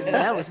like, ooh,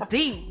 that was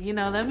deep. You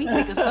know, let me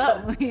think of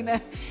something. You know,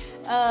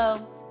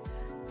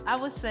 I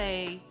would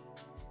say,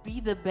 be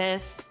the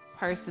best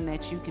person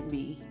that you can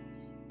be,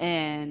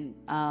 and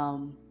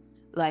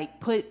like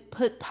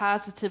put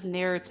positive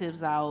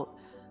narratives out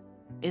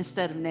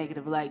instead of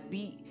negative. Like,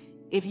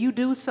 if you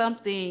do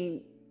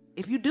something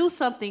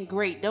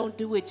great, don't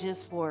do it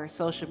just for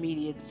social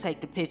media to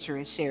take the picture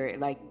and share it.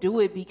 Like,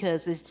 do it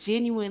because it's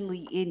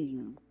genuinely in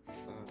you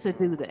to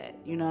do that.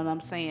 You know what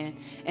I'm saying?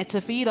 And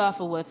to feed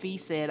off of what Fee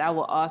said, I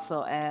will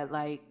also add,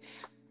 like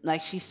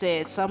she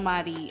said,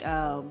 somebody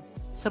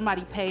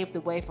somebody paved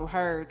the way for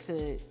her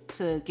to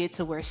get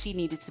to where she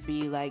needed to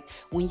be. Like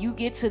when you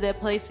get to that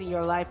place in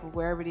your life or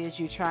wherever it is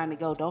you're trying to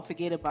go, don't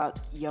forget about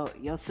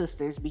your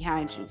sisters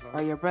behind you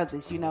or your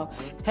brothers, you know.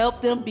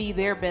 Help them be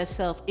their best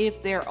self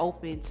if they're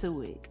open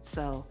to it.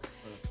 So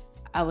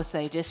I would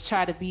say just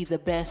try to be the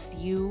best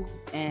you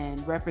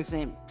and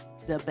represent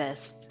the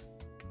best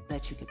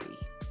that you could be.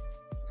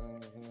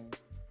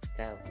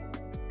 So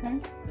Okay.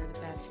 what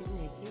about you,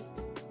 Nikki?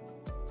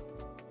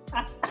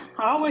 I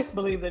always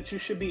believe that you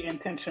should be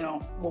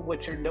intentional with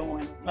what you're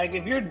doing. Like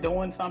if you're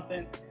doing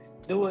something,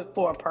 do it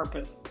for a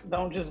purpose.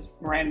 Don't just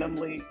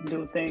randomly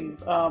do things.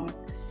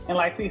 And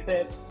like we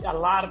said, a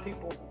lot of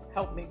people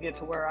helped me get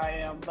to where I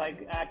am.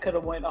 Like I could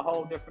have went a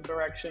whole different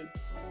direction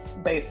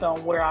based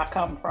on where I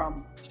come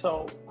from.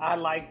 So I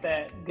like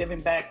that,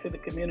 giving back to the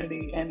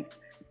community and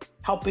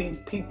helping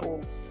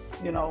people,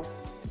 you know,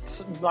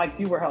 like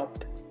you were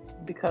helped,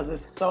 because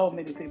there's so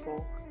many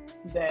people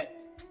that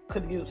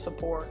could use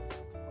support.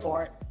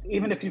 Or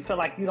even if you feel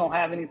like you don't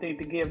have anything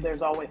to give,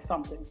 there's always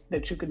something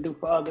that you can do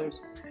for others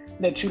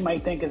that you may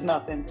think is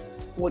nothing,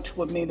 which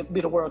would mean be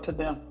the world to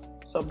them.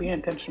 So be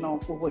intentional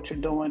with what you're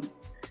doing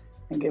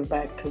and give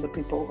back to the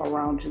people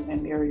around you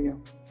and near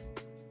you.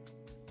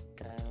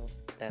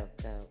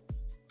 Dope.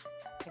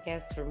 I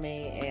guess for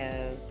me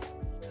is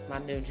my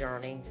new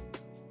journey,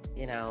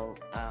 you know,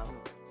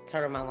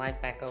 turning my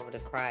life back over to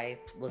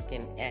Christ,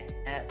 looking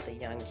at the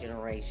young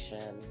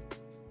generation.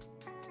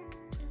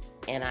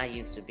 And I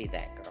used to be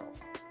that girl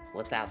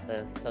without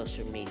the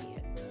social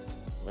media,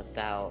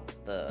 without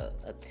the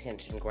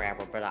attention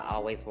grabber, but I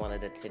always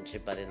wanted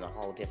attention, but in a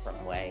whole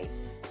different way.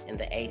 In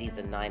the 80s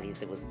and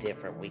 90s, it was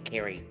different. We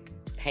carried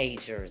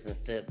pagers and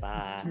stood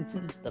by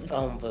the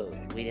phone booth.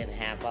 We didn't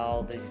have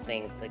all these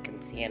things to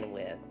contend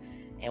with.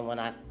 And when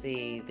I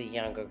see the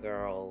younger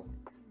girls,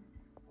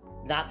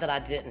 not that I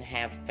didn't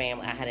have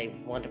family, I had a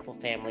wonderful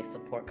family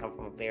support, come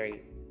from a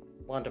very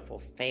wonderful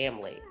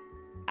family.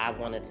 I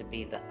wanted to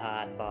be the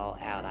oddball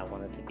out. I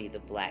wanted to be the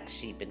black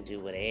sheep and do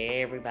what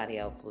everybody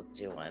else was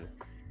doing.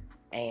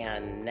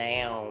 And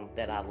now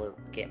that I look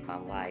at my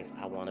life,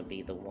 I want to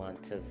be the one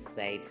to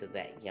say to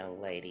that young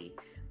lady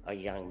or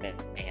young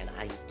man,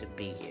 I used to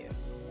be you.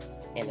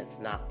 And it's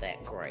not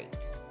that great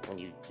when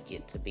you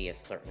get to be a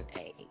certain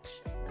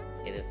age.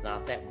 It is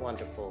not that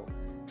wonderful.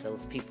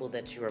 Those people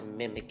that you are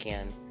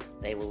mimicking,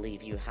 they will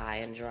leave you high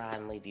and dry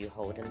and leave you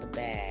holding the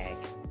bag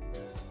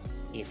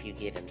if you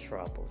get in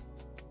trouble.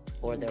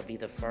 Or they'll be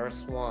the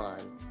first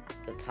one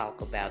to talk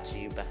about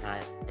you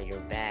behind your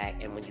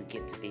back. And when you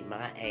get to be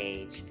my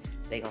age,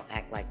 they're going to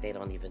act like they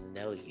don't even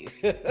know you.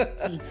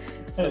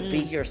 So be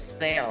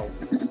yourself.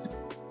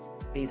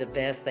 Be the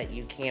best that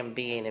you can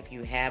be. And if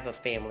you have a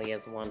family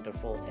as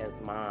wonderful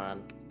as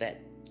mine that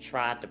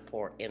tried to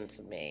pour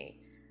into me,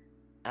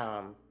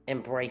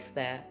 embrace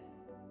that.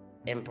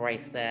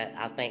 Embrace that.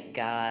 I thank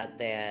God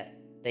that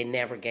they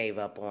never gave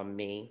up on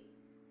me.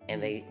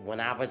 And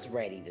when I was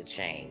ready to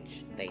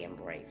change, they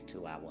embraced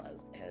who I was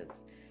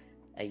as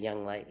a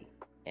young lady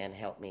and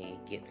helped me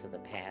get to the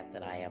path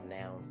that I am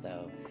now.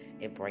 So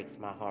it breaks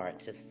my heart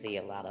to see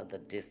a lot of the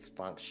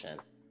dysfunction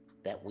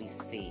that we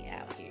see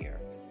out here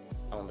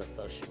on the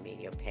social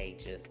media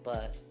pages.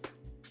 But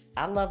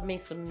I love me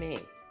some me.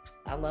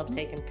 I love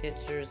taking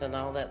pictures and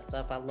all that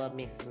stuff. I love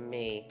me some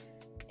me.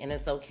 And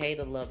it's okay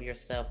to love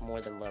yourself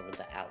more than loving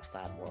the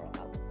outside world,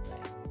 I would say.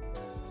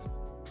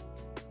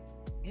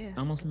 Yeah.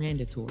 Almost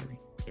mandatory.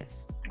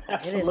 Yes.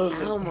 Absolutely.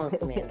 It is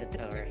almost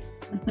mandatory.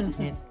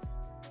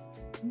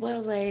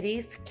 Well,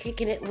 ladies,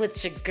 kicking it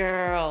with your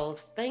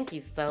girls. Thank you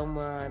so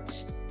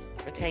much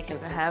for taking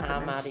some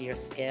time out of your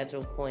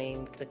schedule,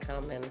 queens, to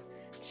come and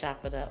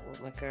chop it up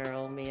with my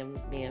girl, me and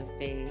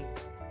Fee.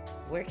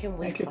 Where can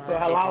we Thank you find for you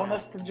allowing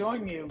guys? us to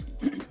join you.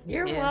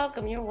 You're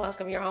welcome. You're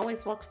welcome. You're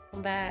always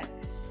welcome back.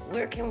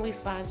 Where can we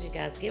find you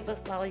guys? Give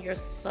us all your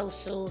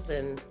socials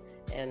and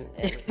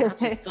not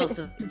just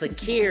social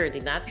security,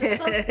 not just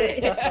social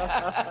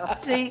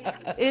See,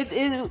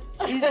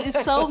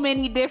 it's so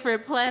many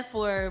different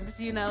platforms,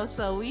 you know,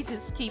 so we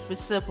just keep it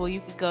simple.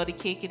 You can go to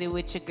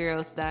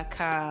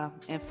kickingitwithyourgirls.com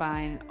and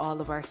find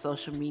all of our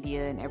social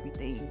media and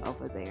everything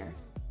over there.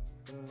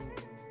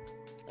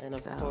 And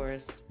of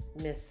course,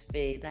 Miss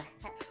Fee, the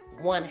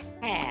one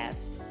half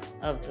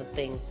of the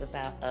things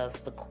about us,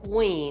 the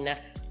queen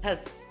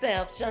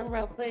herself.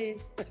 Genre,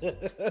 please.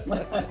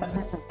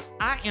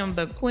 I am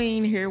the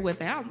queen here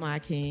without my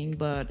king,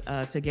 but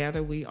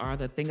together we are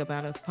the Thing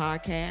About Us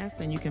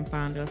podcast, and you can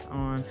find us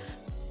on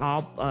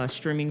all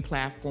streaming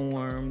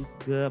platforms,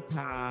 Good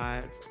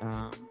Pods,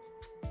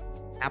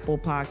 Apple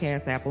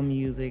Podcasts, Apple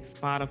Music,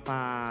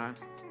 Spotify,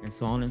 and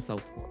so on and so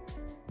forth.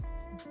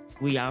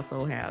 We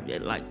also have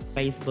like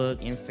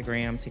Facebook,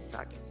 Instagram,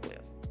 TikTok as well.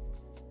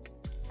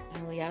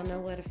 And y'all know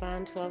where to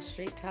find 12th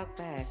Street Talk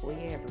Back. We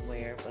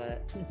everywhere,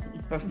 but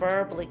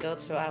preferably go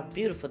to our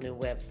beautiful new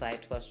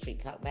website,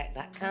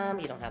 12thstreettalkback.com.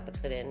 You don't have to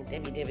put in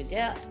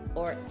www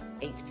or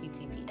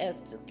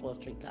https, just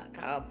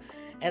 12thstreet.com,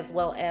 as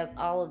well as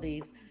all of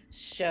these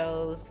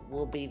shows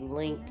will be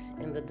linked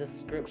in the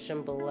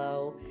description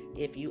below.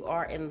 If you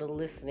are in the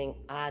listening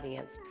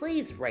audience,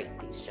 please rate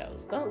these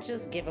shows. Don't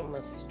just give them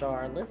a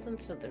star. Listen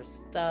to their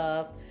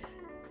stuff.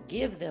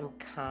 Give them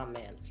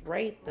comments.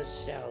 Rate the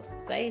show.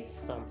 Say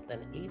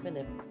something, even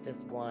if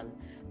it's one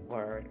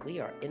word. We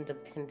are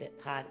independent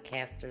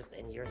podcasters,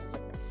 and your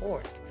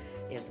support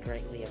is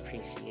greatly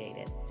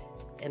appreciated.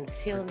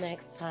 Until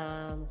next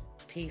time,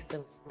 peace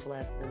and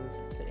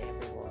blessings to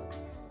everyone.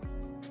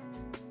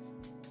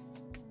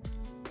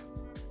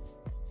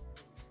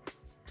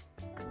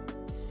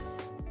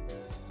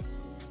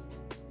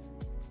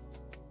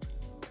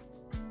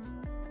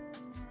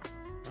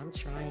 I'm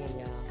trying,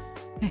 y'all.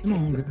 Come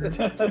on, girl.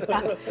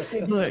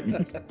 Look.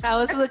 I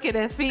was looking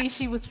at Fee.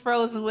 She was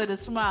frozen with a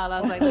smile.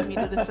 I was like, let me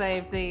do the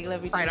same thing.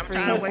 Let me Right, just I'm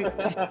trying to wait.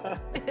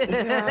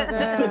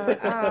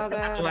 Oh,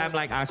 no. So I'm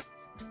like,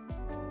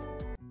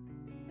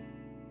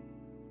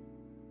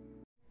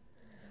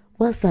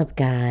 What's up,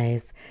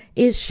 guys?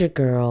 It's your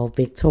girl,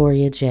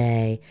 Victoria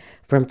J.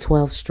 from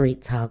 12th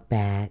Street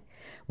Talkback,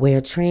 where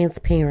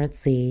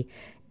transparency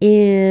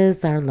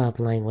is our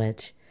love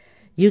language.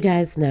 You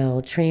guys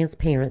know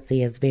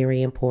transparency is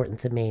very important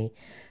to me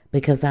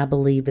because I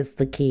believe it's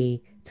the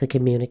key to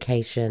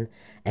communication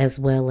as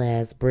well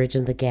as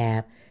bridging the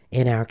gap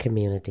in our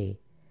community.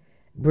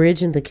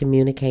 Bridging the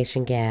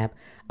communication gap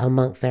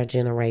amongst our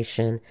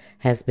generation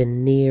has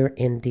been near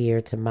and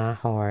dear to my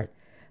heart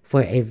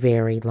for a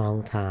very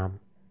long time.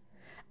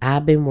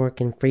 I've been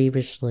working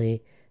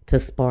feverishly to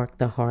spark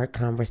the hard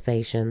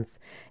conversations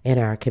in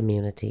our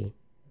community.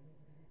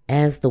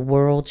 As the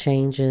world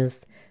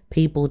changes,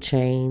 people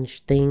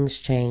change, things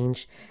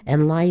change,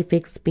 and life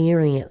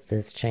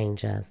experiences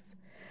change us.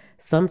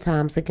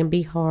 Sometimes it can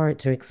be hard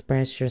to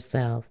express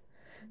yourself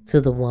to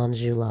the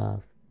ones you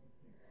love.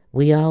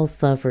 We all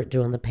suffered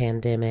during the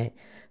pandemic,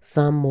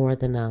 some more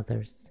than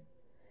others.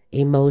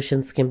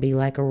 Emotions can be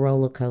like a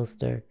roller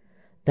coaster.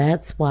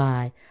 That's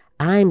why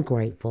I'm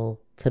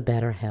grateful to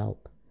BetterHelp.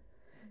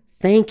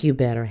 Thank you,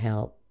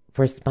 BetterHelp,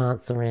 for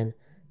sponsoring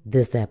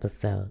this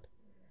episode.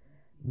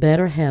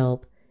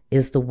 BetterHelp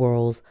is the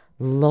world's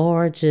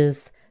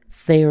largest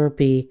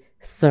therapy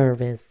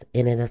service,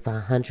 and it is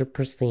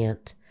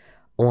 100%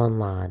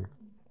 online.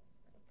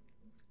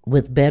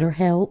 With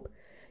BetterHelp,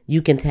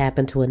 you can tap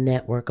into a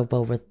network of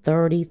over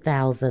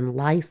 30,000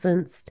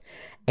 licensed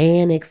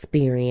and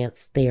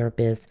experienced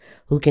therapists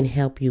who can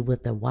help you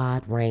with a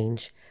wide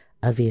range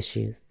of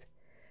issues.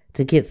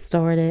 To get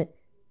started,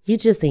 you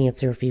just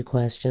answer a few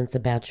questions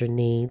about your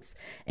needs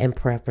and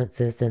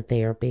preferences in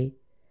therapy.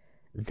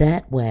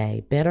 That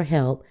way,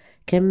 BetterHelp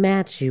can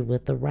match you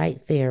with the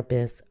right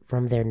therapist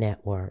from their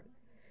network.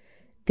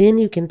 Then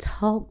you can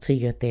talk to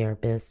your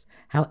therapist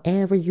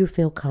however you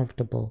feel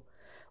comfortable,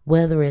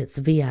 whether it's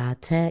via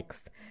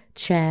text,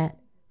 chat,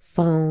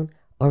 phone,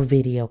 or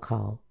video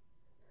call.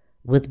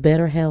 With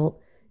BetterHelp,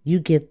 you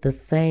get the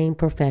same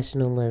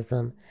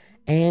professionalism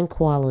and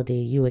quality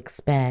you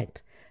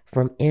expect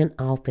from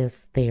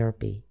in-office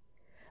therapy,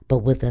 but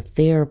with a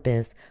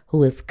therapist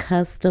who is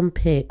custom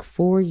picked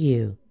for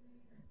you,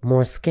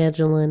 more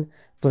scheduling,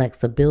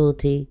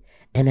 flexibility,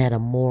 and at a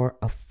more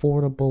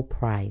affordable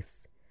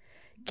price.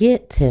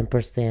 Get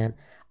 10%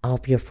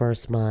 off your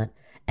first month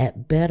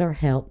at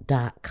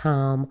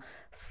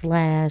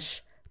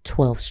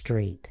betterhelp.com/12th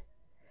Street.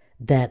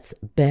 That's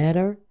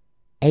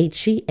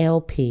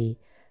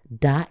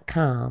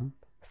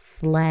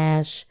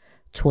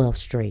betterhelp.com/12th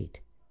Street.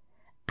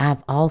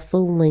 I've also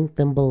linked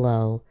them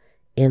below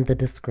in the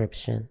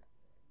description.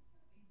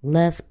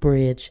 Let's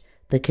bridge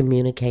the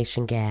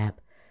communication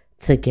gap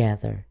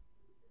together.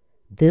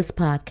 This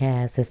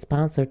podcast is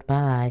sponsored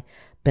by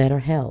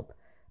BetterHelp.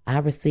 I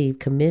receive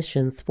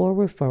commissions for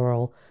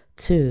referral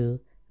to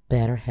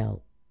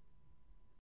BetterHelp.